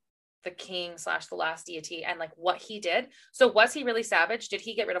being the king / the last deity and like what he did. So was he really savage? Did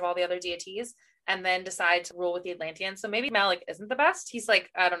he get rid of all the other deities and then decide to rule with the Atlanteans? So maybe Malik isn't the best. He's like,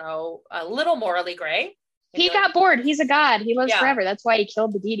 I don't know, a little morally gray. He got bored. He's a god. He lives forever. That's why he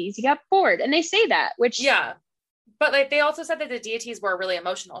killed the deities. He got bored. And they say that, which... Yeah. But like they also said that the deities were really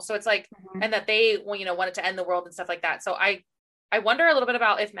emotional. So it's like, and that they, wanted to end the world and stuff like that. So I wonder a little bit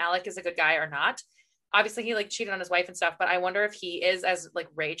about if Malik is a good guy or not. Obviously he like cheated on his wife and stuff, but I wonder if he is as like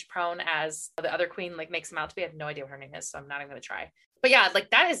rage prone as the other queen like makes him out to be. I have no idea what her name is, so I'm not even going to try. But yeah, like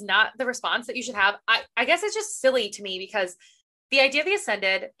that is not the response that you should have. I guess it's just silly to me because the idea of the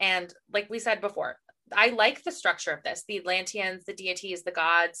Ascended, and like we said before, I like the structure of this, the Atlanteans, the deities, the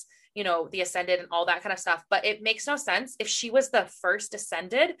gods, the Ascended and all that kind of stuff. But it makes no sense if she was the first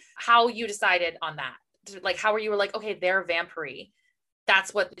Ascended, how you decided on that. Like how you were like, okay, they're vampire.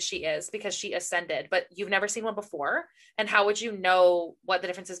 That's what she is because she ascended, but you've never seen one before. And how would you know what the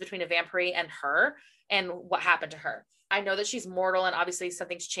difference is between a vampire and her and what happened to her? I know that she's mortal and obviously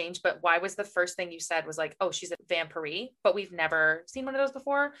something's changed, but why was the first thing you said was like, oh, she's a vampire, but we've never seen one of those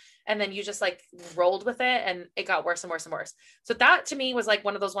before. And then you just like rolled with it and it got worse and worse and worse. So that to me was like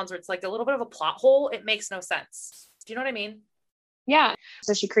one of those ones where it's like a little bit of a plot hole. It makes no sense. Do you know what I mean? Yeah.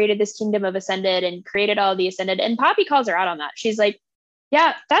 So she created this kingdom of Ascended and created all the Ascended, and Poppy calls her out on that. She's like,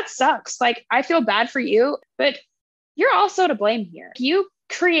 yeah, that sucks. Like, I feel bad for you, but you're also to blame here. You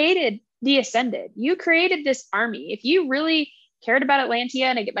created the Ascended. You created this army. If you really cared about Atlantia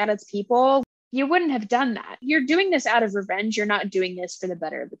and about its people, you wouldn't have done that. You're doing this out of revenge. You're not doing this for the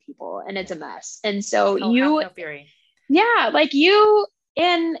better of the people. And it's a mess. And so no fury. Yeah, like you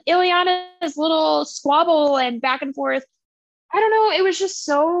and Ileana's little squabble and back and forth. I don't know. It was just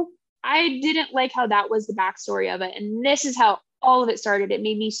so, I didn't like how that was the backstory of it. And this is how all of it started. It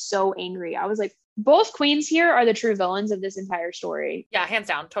made me so angry. I was like, both queens here are the true villains of this entire story. Yeah, hands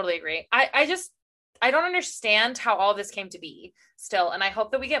down. Totally agree. I don't understand how all of this came to be still. And I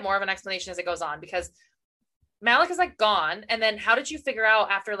hope that we get more of an explanation as it goes on, because Malik is like gone. And then how did you figure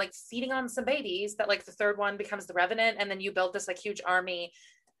out after like feeding on some babies that like the third one becomes the Revenant? And then you build this like huge army.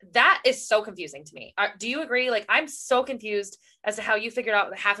 That is so confusing to me. Do you agree? Like, I'm so confused as to how you figured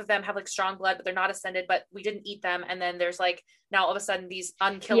out that half of them have like strong blood, but they're not Ascended, but we didn't eat them. And then there's like, now all of a sudden these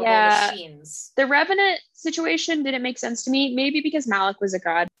unkillable machines. The Revenant situation didn't make sense to me. Maybe because Malik was a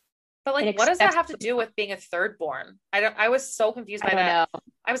god. But like, what does that have to do with being a third born? I was so confused by that. Know.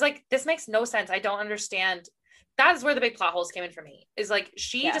 I was like, this makes no sense. I don't understand. That's where the big plot holes came in for me, is like,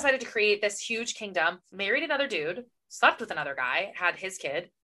 she decided to create this huge kingdom, married another dude, slept with another guy, had his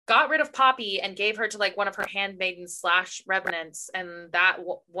kid, got rid of Poppy and gave her to like one of her handmaidens / revenants. And that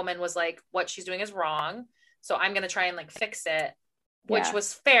woman was like, what she's doing is wrong. So I'm going to try and like fix it, which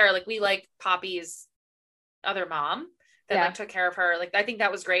was fair. Like, we like Poppy's other mom that like took care of her. Like, I think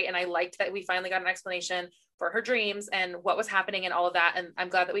that was great. And I liked that we finally got an explanation for her dreams and what was happening and all of that. And I'm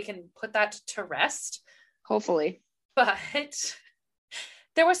glad that we can put that to rest. Hopefully. But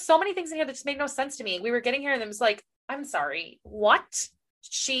there were so many things in here that just made no sense to me. We were getting here and it was like, I'm sorry, what?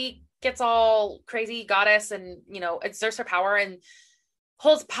 She gets all crazy goddess and, you know, exerts her power and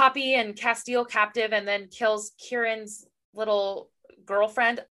holds Poppy and Castile captive and then kills Kieran's little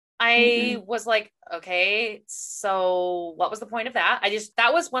girlfriend. I was like, okay, so what was the point of that?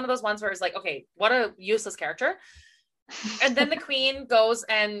 That was one of those ones where it's like, okay, what a useless character. And then the queen goes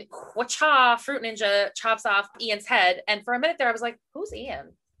and fruit ninja chops off Ian's head. And for a minute there, I was like, who's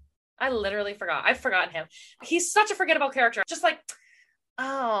Ian? I literally forgot. I've forgotten him. He's such a forgettable character. Just like,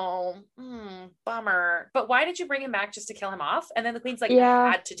 oh, bummer. But why did you bring him back just to kill him off? And then the queen's like,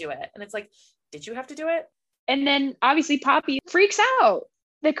 I had to do it. And it's like, did you have to do it? And then obviously Poppy freaks out.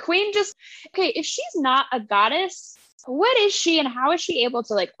 The queen just, okay, if she's not a goddess, what is she and how is she able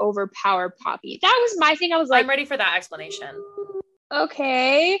to like overpower Poppy? That was my thing. I was like, I'm ready for that explanation.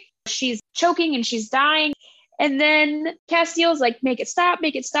 Okay. She's choking and she's dying. And then Castiel's like, make it stop.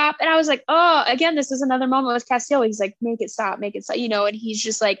 And I was like, oh, again, this is another moment with Castiel. He's like, make it stop, you know, and he's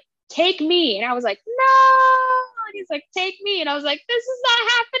just like, take me. And I was like, no. And he's like, take me. And I was like, this is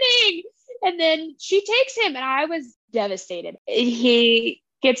not happening. And then she takes him and I was devastated. He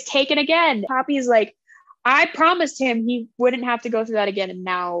gets taken again. Poppy's like, I promised him he wouldn't have to go through that again. And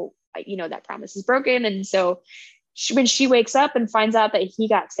now, you know, that promise is broken. And so when she wakes up and finds out that he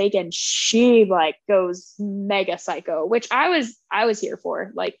got taken, she like goes mega psycho, which I was here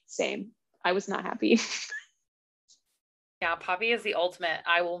for. Like, same. I was not happy. Yeah, Poppy is the ultimate.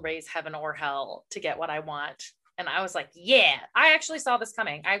 I will raise heaven or hell to get what I want. And I was like, yeah, I actually saw this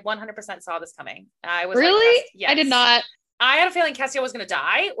coming. I 100% saw this coming. I was really? Like, yes. I did not. I had a feeling Castiel was going to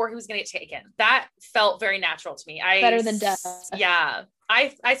die or he was going to get taken. That felt very natural to me. Better than death. Yeah.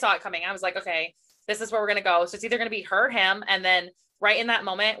 I saw it coming. I was like, okay, this is where we're going to go. So it's either going to be her, him. And then right in that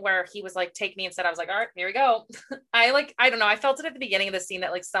moment where he was like, take me instead, I was like, all right, here we go. I don't know. I felt it at the beginning of the scene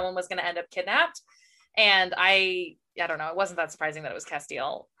that like someone was going to end up kidnapped. And I don't know. It wasn't that surprising that it was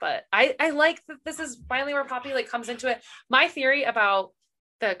Castiel, but I like that this is finally where Poppy like comes into it. My theory about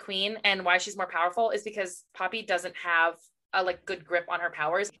the queen and why she's more powerful is because Poppy doesn't have a like good grip on her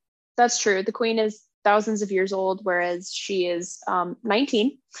powers. That's true. The queen is thousands of years old, whereas she is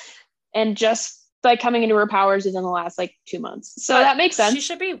 19 and just like coming into her powers within the last like 2 months. So that makes sense. She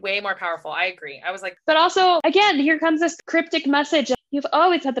should be way more powerful. I agree. I was like, but also again, here comes this cryptic message. You've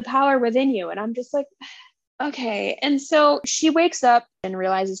always had the power within you. And I'm just like, okay. And so she wakes up and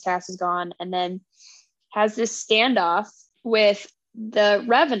realizes Cass is gone and then has this standoff with the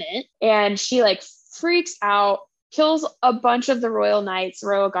Revenant and she like freaks out, kills a bunch of the royal knights,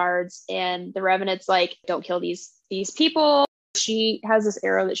 royal guards, and the Revenant's like, don't kill these people. She has this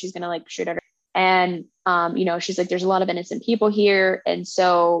arrow that she's gonna like shoot at her. And you know, she's like, there's a lot of innocent people here. And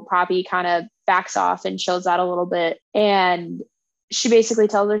so Poppy kind of backs off and chills out a little bit. And she basically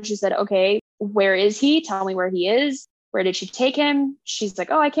tells her, she said, okay, where is he? Tell me where he is. Where did she take him? She's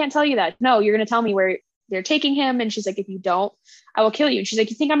like, oh, I can't tell you that. No, you're gonna tell me where they're taking him. And she's like, if you don't, I will kill you. And she's like,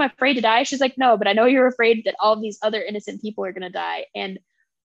 you think I'm afraid to die? She's like, no, but I know you're afraid that all of these other innocent people are going to die. And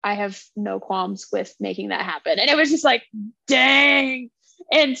I have no qualms with making that happen. And it was just like, dang.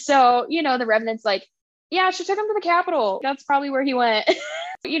 And so, you know, the Revenant's like, yeah, she took him to the Capitol. That's probably where he went.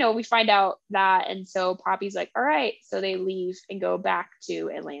 You know, we find out that. And so Poppy's like, all right. So they leave and go back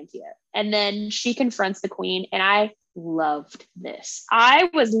to Atlantia. And then she confronts the queen. And I loved this. I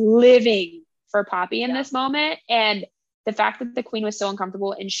was living for Poppy in this moment. And the fact that the queen was so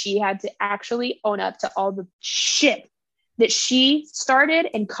uncomfortable and she had to actually own up to all the shit that she started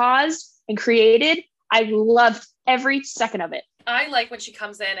and caused and created, I loved every second of it. I like when she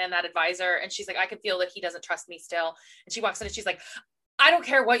comes in and that advisor and she's like, I can feel that he doesn't trust me still. And she walks in and she's like, I don't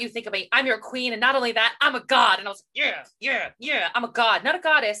care what you think of me. I'm your queen. And not only that, I'm a god. And I was like, yeah. I'm a god, not a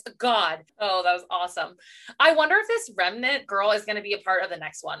goddess, a god. Oh, that was awesome. I wonder if this Remnant girl is going to be a part of the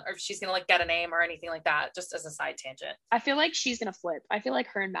next one or if she's going to like get a name or anything like that, just as a side tangent. I feel like she's going to flip. I feel like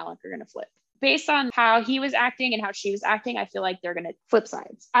her and Malik are going to flip. Based on how he was acting and how she was acting, I feel like they're going to flip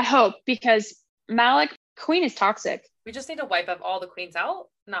sides. I hope, because Malik, queen is toxic. We just need to wipe up all the queens out,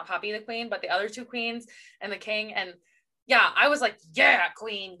 not Poppy the queen, but the other two queens and the king. And Yeah, I was like, yeah,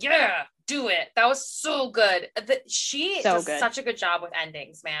 queen, yeah, do it. That was so good. She does such a good job with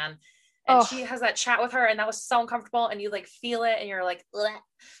endings, man. And she has that chat with her, and that was so uncomfortable, and you like feel it, and you're like,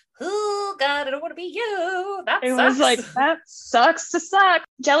 oh God, I don't want to be you. That sucks. Was like, that sucks to suck.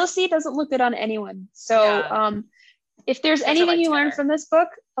 Jealousy doesn't look good on anyone. So if there's anything you learn from this book,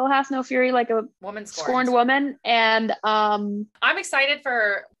 hell hath no fury like a woman scorned woman. And I'm excited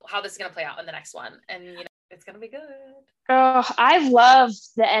for how this is gonna play out in the next one. And you know, it's gonna be good. Oh, I love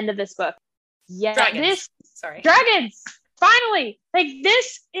the end of this book. Yeah. Dragons. Dragons. Finally. Like,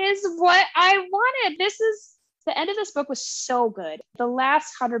 this is what I wanted. The end of this book was so good. The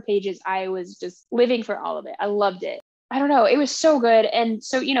last 100 pages, I was just living for all of it. I loved it. I don't know. It was so good. And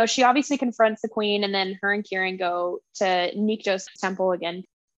so, you know, she obviously confronts the queen, and then her and Kieran go to Nyktos' temple again.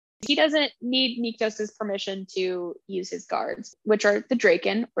 He doesn't need Nyktos' permission to use his guards, which are the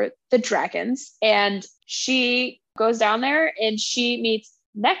Draken, or the dragons. And she goes down there and she meets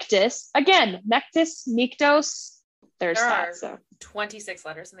Nyktos. Again, Nyktos, Nyktos. There are 26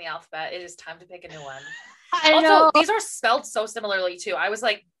 letters in the alphabet. It is time to pick a new one. I know. These are spelled so similarly too. I was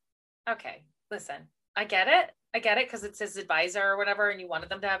like, okay, listen, I get it because it's his advisor or whatever, and you wanted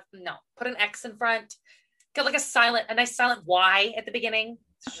them to have put an X in front, get like a nice silent Y at the beginning.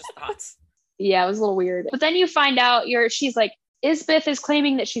 It's just thoughts. Yeah, it was a little weird. But then you find out she's like, Isbeth is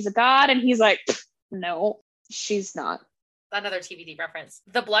claiming that she's a god, and he's like, no, she's not. Another TVD reference.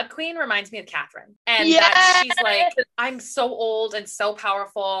 The Blood Queen reminds me of Catherine. And that she's like, I'm so old and so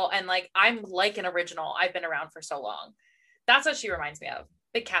powerful, and like I'm like an original. I've been around for so long. That's what she reminds me of.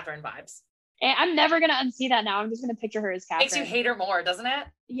 Big Catherine vibes. And I'm never gonna unsee that now. I'm just gonna picture her as Catherine. Makes you hate her more, doesn't it?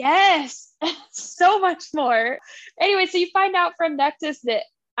 Yes. So much more. Anyway, so you find out from Nyktos that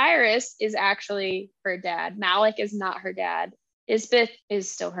Iris is actually her dad. Malik is not her dad. Isbeth is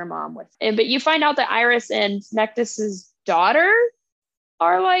still her mom but you find out that Iris and Nyktos' daughter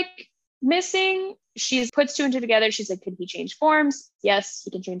are like missing. She puts two and two together. She's like, could he change forms? Yes,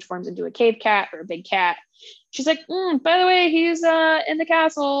 he can change forms into a cave cat or a big cat. She's like, by the way, he's in the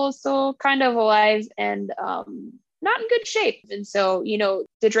castle, still kind of alive and not in good shape. And so, you know,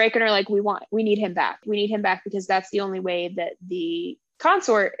 the Draken are like, we need him back. We need him back because that's the only way that the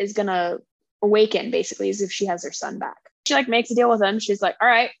consort is gonna awaken, basically, is if she has her son back. She like makes a deal with them. She's like, all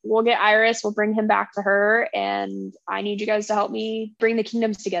right, we'll get Iris. We'll bring him back to her. And I need you guys to help me bring the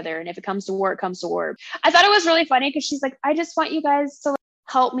kingdoms together. And if it comes to war, it comes to war. I thought it was really funny because she's like, I just want you guys to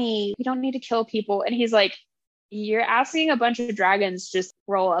help me. We don't need to kill people. And he's like, you're asking a bunch of dragons just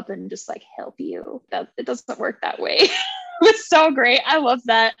roll up and just like help you. It doesn't work that way. It was so great. I love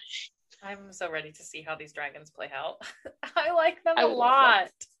that. I'm so ready to see how these dragons play out. I like them a lot.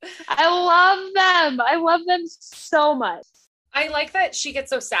 I love them so much. I like that she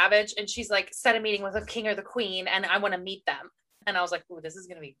gets so savage and she's like, set a meeting with the king or the queen and I want to meet them. And I was like, ooh, this is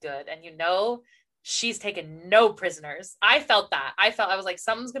going to be good. And you know, she's taken no prisoners. I felt that. I was like,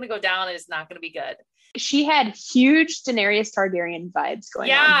 something's going to go down and it's not going to be good. She had huge Daenerys Targaryen vibes going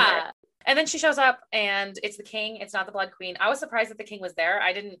on here. And then she shows up and it's the king. It's not the Blood Queen. I was surprised that the king was there.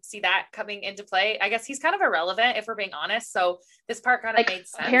 I didn't see that coming into play. I guess he's kind of irrelevant if we're being honest. So this part kind of made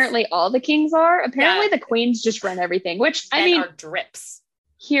sense. Apparently all the kings are. Apparently the queens just run everything, which I mean, are drips.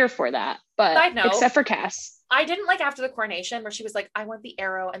 Here for that. But side note, except for Cass. I didn't like after the coronation where she was like, I want the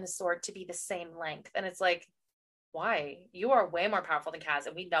arrow and the sword to be the same length. And it's like, why? You are way more powerful than Cass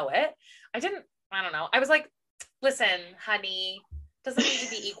and we know it. I don't know. I was like, listen, honey, doesn't need to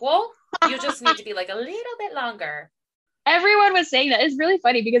be equal. You just need to be like a little bit longer. Everyone was saying that. It's really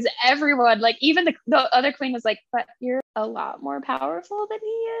funny because everyone, like even the other queen was like, but you're a lot more powerful than he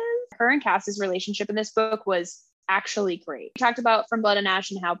is. Her and Cass's relationship in this book was actually great. We talked about From Blood and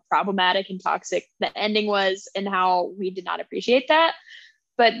Ash and how problematic and toxic the ending was and how we did not appreciate that.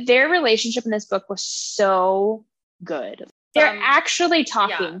 But their relationship in this book was so good. They're actually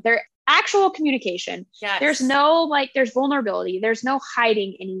talking. Yeah. They're actual communication. Yes. There's vulnerability. There's no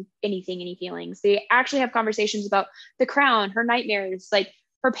hiding any feelings. They actually have conversations about the crown, her nightmares, like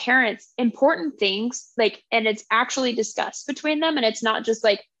her parents, important things, like, and it's actually discussed between them. And it's not just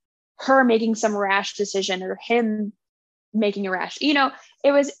like her making some rash decision or him making a rash,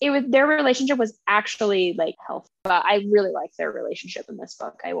 it was their relationship was actually like healthy. But I really like their relationship in this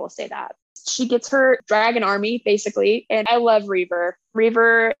book. I will say that. She gets her dragon army basically. And I love Reaver.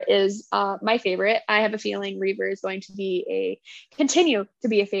 Reaver is my favorite. I have a feeling Reaver is going to continue to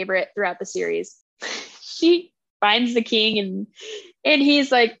be a favorite throughout the series. She finds the king and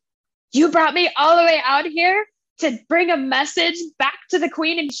he's like, you brought me all the way out here to bring a message back to the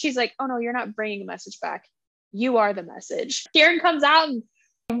queen. And she's like, oh no, you're not bringing a message back. You are the message. Kieran comes out and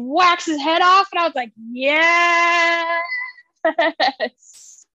whacks his head off. And I was like, yeah.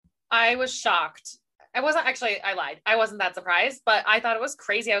 Yes. I was shocked. I lied. I wasn't that surprised, but I thought it was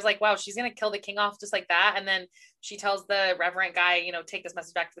crazy. I was like, wow, she's going to kill the king off just like that. And then she tells the reverend guy, take this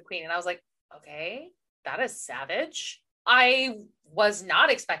message back to the queen. And I was like, okay, that is savage. I was not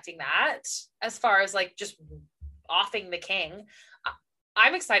expecting that as far as like just offing the king.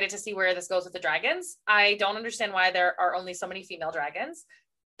 I'm excited to see where this goes with the dragons. I don't understand why there are only so many female dragons.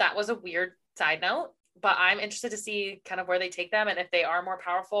 That was a weird side note, but I'm interested to see kind of where they take them and if they are more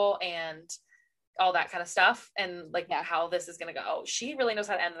powerful and all that kind of stuff and like how this is going to go. She really knows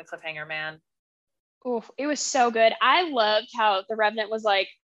how to end the cliffhanger, man. Oh, it was so good. I loved how the Revenant was like,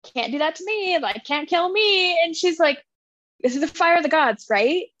 can't do that to me. Like, can't kill me. And she's like, this is the fire of the gods,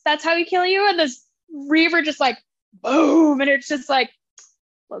 right? That's how we kill you. And this Reaver just like, boom. And it's just like,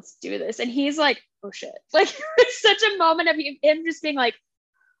 let's do this. And he's like, oh shit. Like, it's such a moment of him just being like,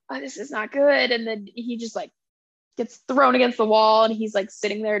 oh, this is not good. And then he just like gets thrown against the wall and he's like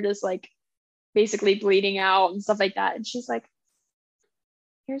sitting there just like basically bleeding out and stuff like that. And she's like,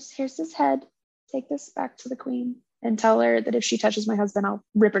 here's his head. Take this back to the queen and tell her that if she touches my husband, I'll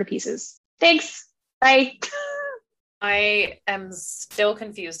rip her to pieces. Thanks. Bye. I am still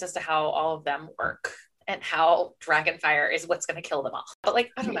confused as to how all of them work and how Dragonfire is what's going to kill them all. But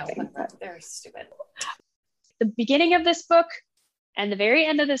like, I don't know. They're stupid. The beginning of this book and the very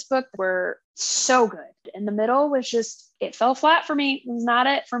end of this book were so good. And the middle was just, it fell flat for me. It was not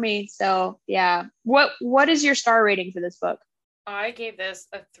it for me. So yeah. What is your star rating for this book? I gave this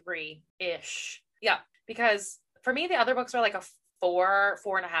a 3-ish. Yeah. Because for me, the other books were like a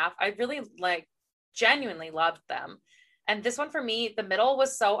 4.5. I really genuinely loved them. And this one for me, the middle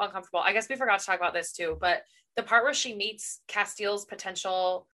was so uncomfortable. I guess we forgot to talk about this too, but the part where she meets Castiel's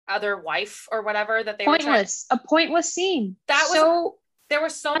potential other wife or whatever that they were a pointless scene. That was so there were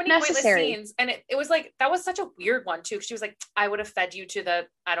so many pointless scenes. And it was like, that was such a weird one too. She was like, I would have fed you to the,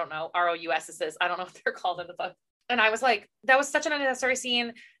 I don't know, ROUSs. I don't know what they're called in the book. And I was like, that was such an unnecessary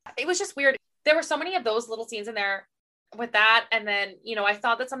scene. It was just weird. There were so many of those little scenes in there with that. And then, I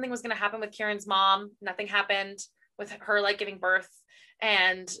thought that something was going to happen with Kieran's mom. Nothing happened with her like giving birth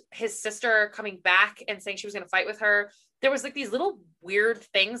and his sister coming back and saying she was going to fight with her. There was like these little weird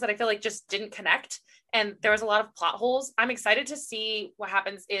things that I feel like just didn't connect. And there was a lot of plot holes. I'm excited to see what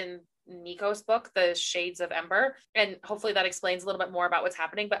happens in Nico's book, The Shades of Ember. And hopefully that explains a little bit more about what's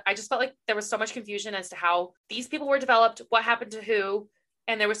happening. But I just felt like there was so much confusion as to how these people were developed, what happened to who.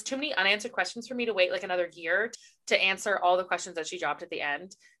 And there was too many unanswered questions for me to wait like another year to answer all the questions that she dropped at the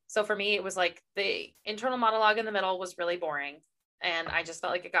end. So for me, it was like the internal monologue in the middle was really boring. And I just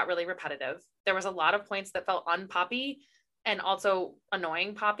felt like it got really repetitive. There was a lot of points that felt unpoppy and also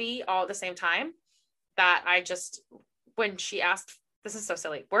annoying Poppy all at the same time that I just, when she asked, this is so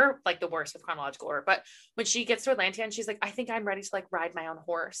silly. We're like the worst with chronological order, but when she gets to Atlantia and she's like, I think I'm ready to like ride my own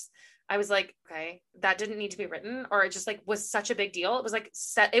horse. I was like, okay, that didn't need to be written, or it just like was such a big deal. It was like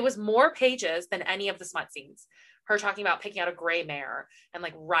it was more pages than any of the smut scenes. Her talking about picking out a gray mare and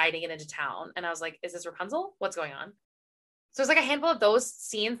like riding it into town. And I was like, is this Rapunzel? What's going on? So it was like a handful of those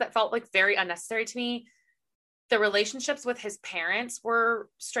scenes that felt like very unnecessary to me. The relationships with his parents were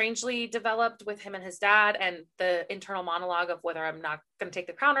strangely developed with him and his dad, and the internal monologue of whether I'm not going to take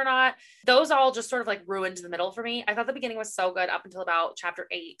the crown or not. Those all just sort of like ruined the middle for me. I thought the beginning was so good up until about chapter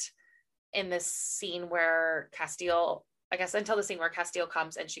 8 in this scene where Castiel, I guess until the scene where Castiel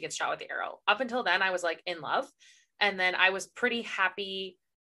comes and she gets shot with the arrow. Up until then, I was like in love. And then I was pretty happy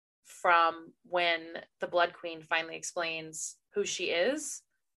from when the Blood Queen finally explains who she is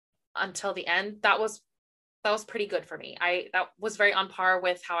until the end. That was pretty good for me. That was very on par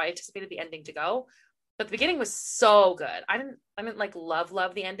with how I anticipated the ending to go. But the beginning was so good. I didn't like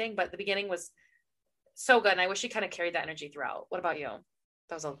love the ending, but the beginning was so good. And I wish she kind of carried that energy throughout. What about you?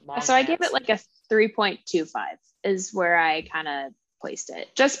 That was a long So I gave it like a 3.25 is where I kind of placed it,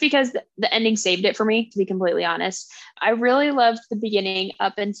 just because the ending saved it for me, to be completely honest. I really loved the beginning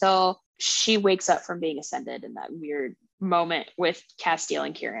up until she wakes up from being ascended in that weird moment with Castiel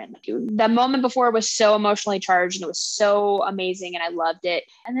and Kieran. The moment before was so emotionally charged and it was so amazing and I loved it.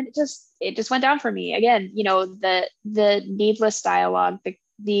 And then it just went down for me. Again, the needless dialogue,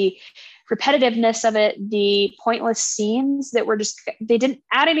 the repetitiveness of it, the pointless scenes that were they didn't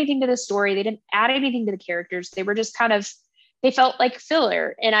add anything to the story. They didn't add anything to the characters. They were just they felt like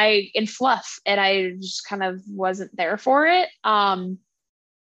filler and fluff. And I just kind of wasn't there for it.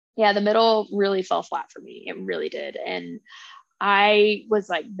 Yeah, the middle really fell flat for me. It really did. And I was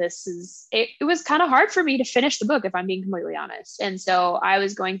like, it was kind of hard for me to finish the book, if I'm being completely honest. And so I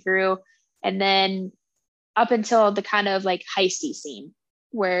was going through, and then up until the kind of like heisty scene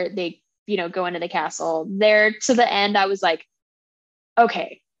where they, go into the castle there to the end, I was like,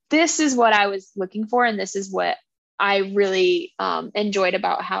 okay, this is what I was looking for. And this is what I really enjoyed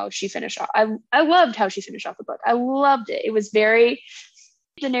about how she finished off. I loved how she finished off the book. I loved it. It was very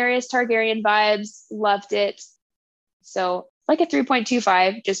Daenerys Targaryen vibes. Loved it. So like a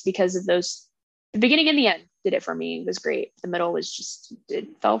 3.25, just because of those, the beginning and the end did it for me. It was great. The middle was just,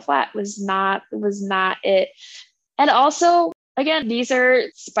 it fell flat. Was not it. And also, again, these are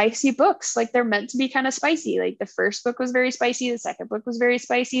spicy books. Like they're meant to be kind of spicy. Like the first book was very spicy. The second book was very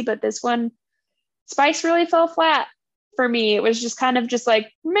spicy, but this one, spice really fell flat for me. It was just kind of just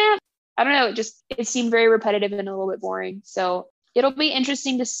like, man, I don't know. It seemed very repetitive and a little bit boring. So it'll be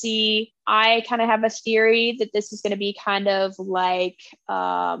interesting to see. I kind of have a theory that this is going to be kind of like,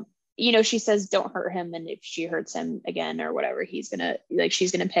 she says, don't hurt him. And if she hurts him again or whatever, she's going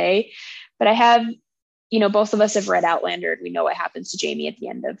to pay. But I have, both of us have read Outlander and we know what happens to Jamie at the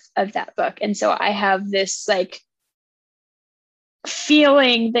end of that book. And so I have this like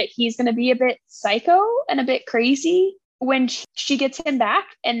feeling that he's going to be a bit psycho and a bit crazy when she gets him back.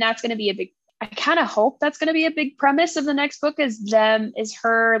 And that's going to be I kind of hope that's going to be a big premise of the next book is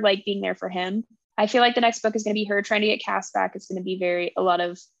her like being there for him. I feel like the next book is going to be her trying to get Cass back. It's going to be a lot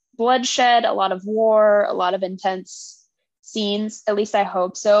of bloodshed, a lot of war, a lot of intense scenes. At least I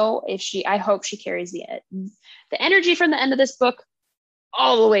hope so. I hope she carries the energy from the end of this book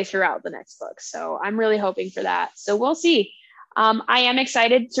all the way throughout the next book. So I'm really hoping for that. So we'll see. I am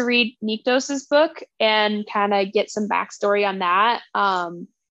excited to read Nyktos' book and kind of get some backstory on that.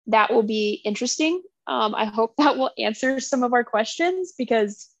 That will be interesting. I hope that will answer some of our questions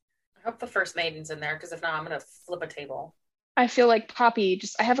because I hope the First Maiden's in there, because if not, I'm going to flip a table. I feel like Poppy,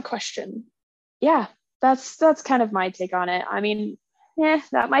 I have a question. Yeah, that's kind of my take on it. I mean,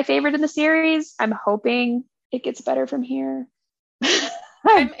 not my favorite in the series. I'm hoping it gets better from here.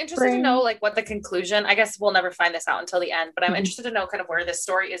 I'm interested to know like what the conclusion, I guess we'll never find this out until the end, but I'm interested to know kind of where this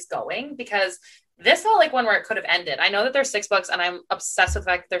story is going, because this felt like one where it could have ended. I know that there's 6 books and I'm obsessed with the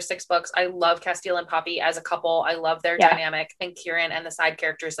fact that there's 6 books. I love Castile and Poppy as a couple. I love their dynamic, and Kieran and the side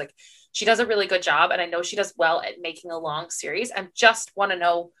characters. Like she does a really good job. And I know she does well at making a long series. I just want to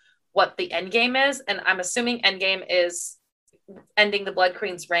know what the end game is. And I'm assuming end game is ending the Blood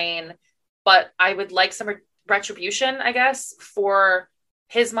Queen's reign, but I would like some retribution, I guess, for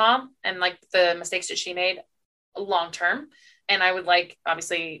his mom and like the mistakes that she made long term. And I would like,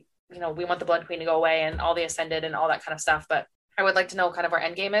 obviously, we want the Blood Queen to go away and all the Ascended and all that kind of stuff. But I would like to know kind of where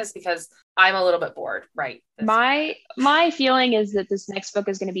endgame is, because I'm a little bit bored. Right. My feeling is that this next book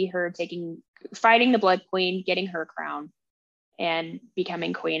is going to be her fighting the Blood Queen, getting her crown, and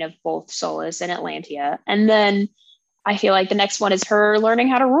becoming queen of both Solus and Atlantia. And then I feel like the next one is her learning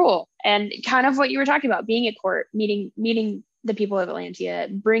how to rule, and kind of what you were talking about, being at court, meeting the people of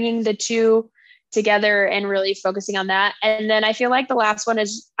Atlantia, bringing the two together and really focusing on that. And then I feel like the last one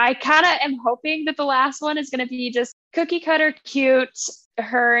I kind of am hoping that the last one is going to be just cookie cutter cute.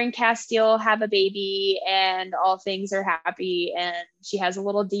 Her and Castile have a baby and all things are happy, and she has a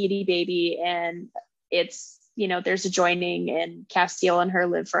little deity baby, and it's, there's a joining, and Castile and her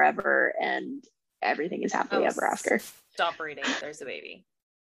live forever and everything is happily ever after. Stop reading. There's a baby.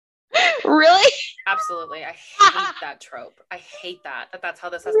 Really? Absolutely. I hate that trope. I hate that's how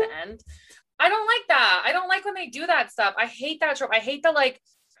this has to end. I don't like that. I don't like when they do that stuff. I hate that trope. I hate the like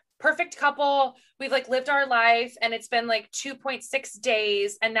perfect couple. We've like lived our life and it's been like 2.6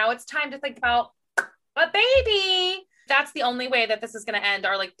 days and now it's time to think about a baby. That's the only way that this is going to end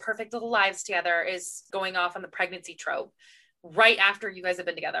our like perfect little lives together, is going off on the pregnancy trope right after you guys have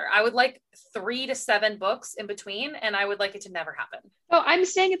been together. I would like 3 to 7 books in between, and I would like it to never happen. Oh, I'm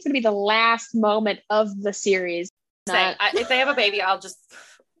saying it's going to be the last moment of the series. If they have a baby, I'll just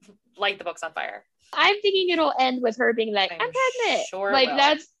light the books on fire. I'm thinking it'll end with her being like, I'm pregnant. Sure like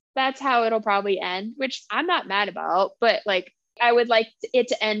will. that's how it'll probably end, which I'm not mad about, but like I would like it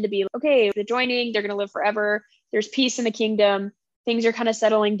to end to be okay, the joining, they're going to live forever. There's peace in the kingdom. Things are kind of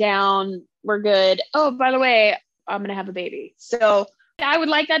settling down. We're good. Oh, by the way, I'm going to have a baby. So I would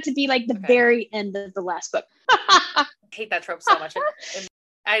like that to be like the very end of the last book. I hate that trope so much.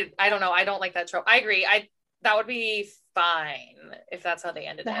 I don't know. I don't like that trope. I agree. That would be fine if that's how they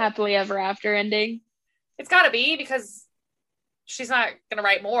ended the happily ever after ending. It's got to be, because she's not going to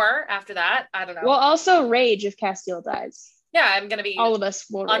write more after that. I don't know. We'll also rage if Castile dies. Yeah, I'm going to be all of us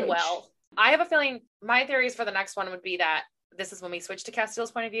will unwell. Rage. I have a feeling my theories for the next one would be that this is when we switch to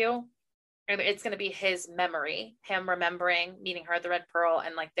Castile's point of view. And it's going to be his memory, him remembering meeting her at the Red Pearl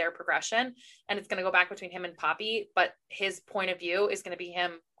and like their progression. And it's going to go back between him and Poppy, but his point of view is going to be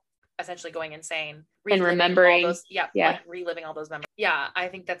him essentially going insane. And remembering. All those, like reliving all those memories. Yeah, I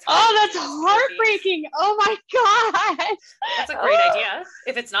think that's heartbreaking. Oh my God. That's a great idea.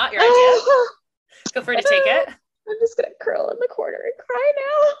 If it's not your idea, feel free to take it. I'm just going to curl in the corner and cry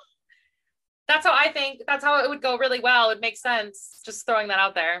now. That's how I think. That's how it would go really well. It makes sense. Just throwing that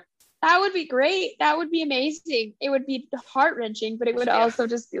out there. That would be great. That would be amazing. It would be heart-wrenching, but it would also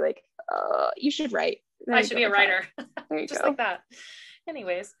just be like, you should write. I should be a writer. There you just go. like that.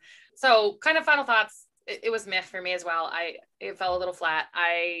 Anyways, so kind of final thoughts. It was myth for me as well. It fell a little flat.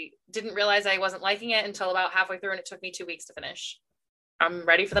 I didn't realize I wasn't liking it until about halfway through, and it took me 2 weeks to finish. I'm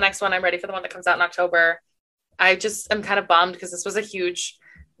ready for the next one. I'm ready for the one that comes out in October. I just am kind of bummed because this was a huge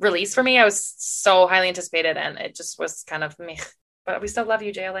release for me. I was so highly anticipated, and it just was kind of meh. But we still love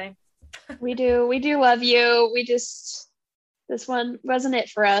you, JLA. We do love you. This one wasn't it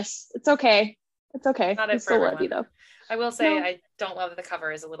for us. It's okay. Not we it still for love everyone. you though. I will say I don't love that the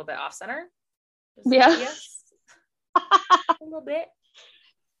cover is a little bit off center. Yes. A little bit.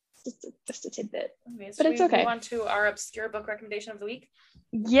 Just a tidbit. Anyways, but it's okay. Move on to our obscure book recommendation of the week.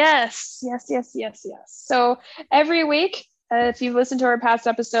 Yes. So every week, if you've listened to our past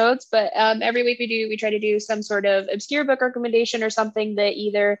episodes, but every week we try to do some sort of obscure book recommendation or something that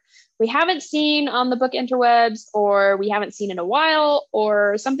either we haven't seen on the book interwebs or we haven't seen in a while,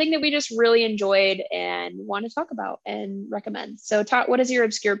 or something that we just really enjoyed and want to talk about and recommend. So what is your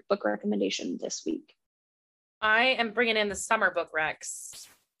obscure book recommendation this week? I am bringing in the summer book recs.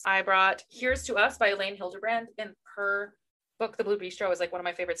 I brought Here's to Us by Elaine Hildebrand, and her book, The Blue Bistro, is like one of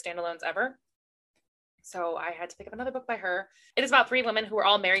my favorite standalones ever. So I had to pick up another book by her. It is about 3 women who were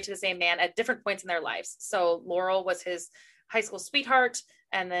all married to the same man at different points in their lives. So Laurel was his high school sweetheart,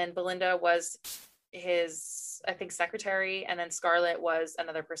 and then Belinda was his, I think, secretary, and then Scarlett was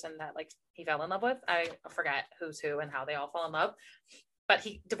another person that like he fell in love with. I forget who's who and how they all fall in love. But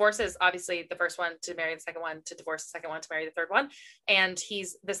he divorces, obviously, the first one to marry the second one, to divorce the second one to marry the third one. And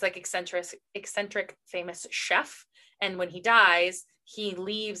he's this like eccentric famous chef. And when he dies, he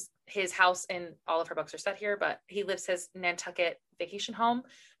leaves his house, in all of her books are set here, but he lives his Nantucket vacation home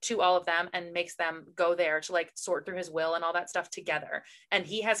to all of them and makes them go there to like sort through his will and all that stuff together. And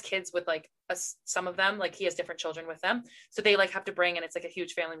he has kids with like some of them, like he has different children with them. So they like have to bring, and it's like a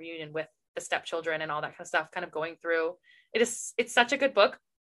huge family reunion with the stepchildren and all that kind of stuff, kind of going through. It's such a good book.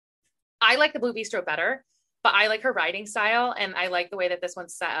 I like The Blue Bistro better, but I like her writing style, and I like the way that this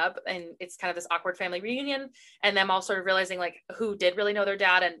one's set up, and it's kind of this awkward family reunion and them all sort of realizing like who did really know their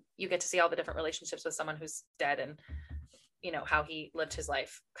dad, and you get to see all the different relationships with someone who's dead, and you know how he lived his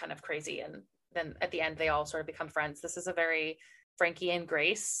life kind of crazy, and then at the end they all sort of become friends. This is a very Frankie and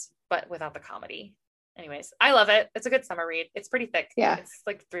Grace, but without the comedy. Anyways, I love it. It's a good summer read. It's pretty thick. Yeah, it's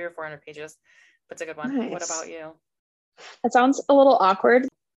like 300 or 400 pages, but it's a good one. Nice. What about you? That sounds a little awkward.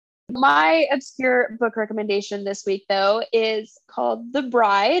 My obscure book recommendation this week, though, is called The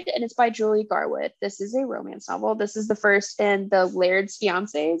Bride, and it's by Julie Garwood. This is a romance novel. This is the first in the Laird's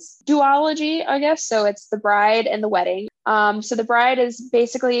Fiancés duology, I guess. So it's The Bride and The Wedding. So The Bride is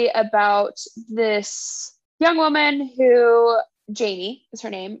basically about this young woman who, Janie is her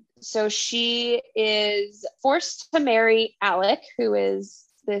name. So she is forced to marry Alec, who is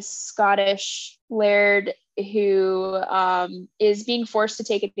this Scottish laird who is being forced to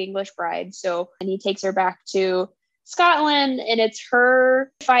take an English bride. And he takes her back to Scotland, and it's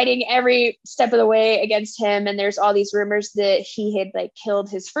her fighting every step of the way against him. And there's all these rumors that he had like killed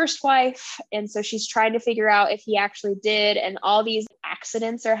his first wife. And so she's trying to figure out if he actually did. And all these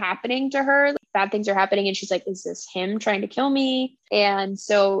accidents are happening to her. Bad things are happening. And she's like, is this him trying to kill me? And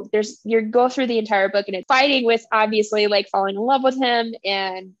so you go through the entire book, and it's fighting with obviously like falling in love with him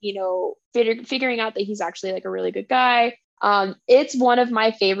and, you know, figuring out that he's actually like a really good guy. It's one of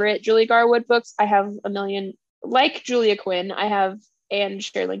my favorite Julie Garwood books. I have a million, like Julia Quinn, and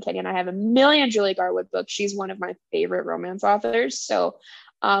Sherilyn Kenyon, I have a million Julie Garwood books. She's one of my favorite romance authors. So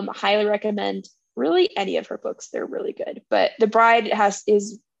highly recommend really any of her books. They're really good. But The Bride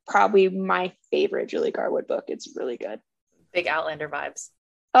is probably my favorite Julie Garwood book. It's really good. Big Outlander vibes.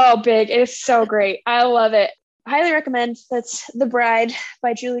 Oh, big. It's so great. I love it. Highly recommend. That's The Bride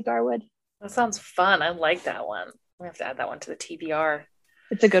by Julie Garwood. That sounds fun. I like that one. We have to add that one to the TBR.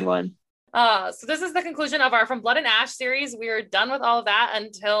 It's a good one. So this is the conclusion of our From Blood and Ash series. We are done with all of that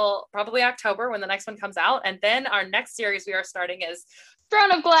until probably October when the next one comes out. And then our next series we are starting is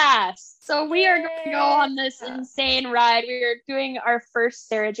Throne of Glass. So we are going to go on this insane ride. We are doing our first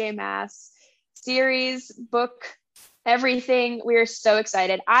Sarah J. Maas series, book, everything. We are so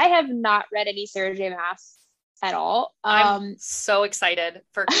excited. I have not read any Sarah J. Maas at all. I'm so excited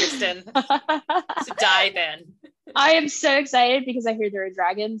for Kirsten to dive in. I am so excited because I hear there are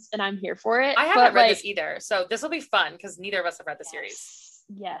dragons and I'm here for it. I haven't read this either, so this will be fun because neither of us have read the series.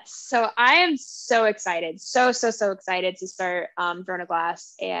 Yes. So I am so excited. So excited to start Throne of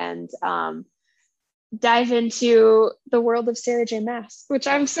Glass and dive into the world of Sarah J. Maas, which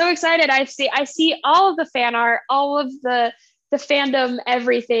I'm so excited. I see all of the fan art, all of the fandom,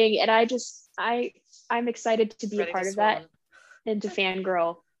 everything, and I'm excited to be a part of that and to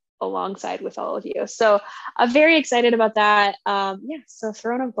fangirl alongside with all of you. So I'm very excited about that. So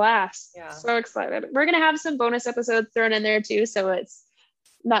Throne of Glass. Yeah. So excited. We're going to have some bonus episodes thrown in there too. So it's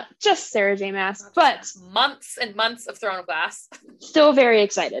not just Sarah J. Maas, but months and months of Throne of Glass. Still very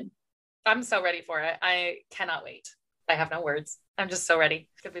excited. I'm so ready for it. I cannot wait. I have no words. I'm just so ready.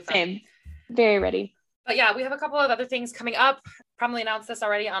 It's going to be fun. Same. Very ready. But yeah, we have a couple of other things coming up. Probably announced this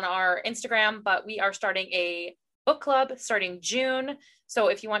already on our Instagram, but we are starting a book club starting June. So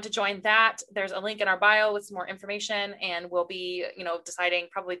if you want to join that, there's a link in our bio with some more information, and we'll be, deciding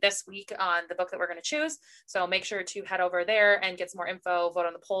probably this week on the book that we're going to choose. So make sure to head over there and get some more info, vote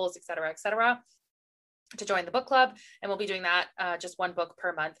on the polls, et cetera, to join the book club. And we'll be doing that just one book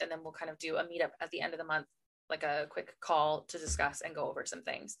per month. And then we'll kind of do a meetup at the end of the month, like a quick call to discuss and go over some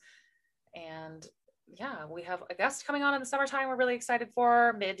things. And yeah, we have a guest coming on in the summertime. We're really excited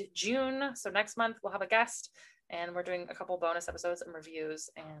for mid-June. So next month we'll have a guest, and we're doing a couple bonus episodes and reviews.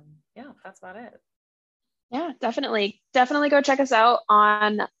 And yeah, that's about it. Yeah, definitely go check us out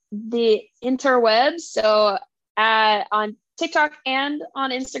on the interwebs. So on TikTok and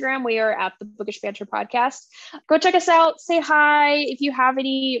on Instagram, we are at the Bookish Banter Podcast. Go check us out. Say hi. If you have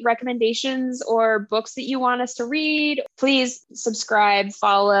any recommendations or books that you want us to read, please subscribe,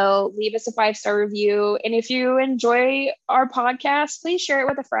 follow, leave us a 5-star review. And if you enjoy our podcast, please share it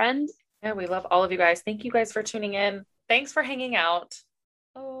with a friend. Yeah, we love all of you guys. Thank you guys for tuning in. Thanks for hanging out.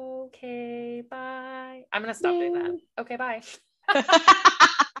 Okay, bye. I'm going to stop doing that. Okay, bye.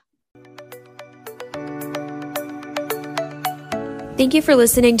 Thank you for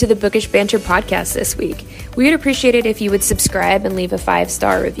listening to the Bookish Banter podcast this week. We would appreciate it if you would subscribe and leave a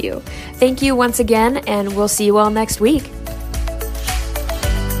 5-star review. Thank you once again, and we'll see you all next week.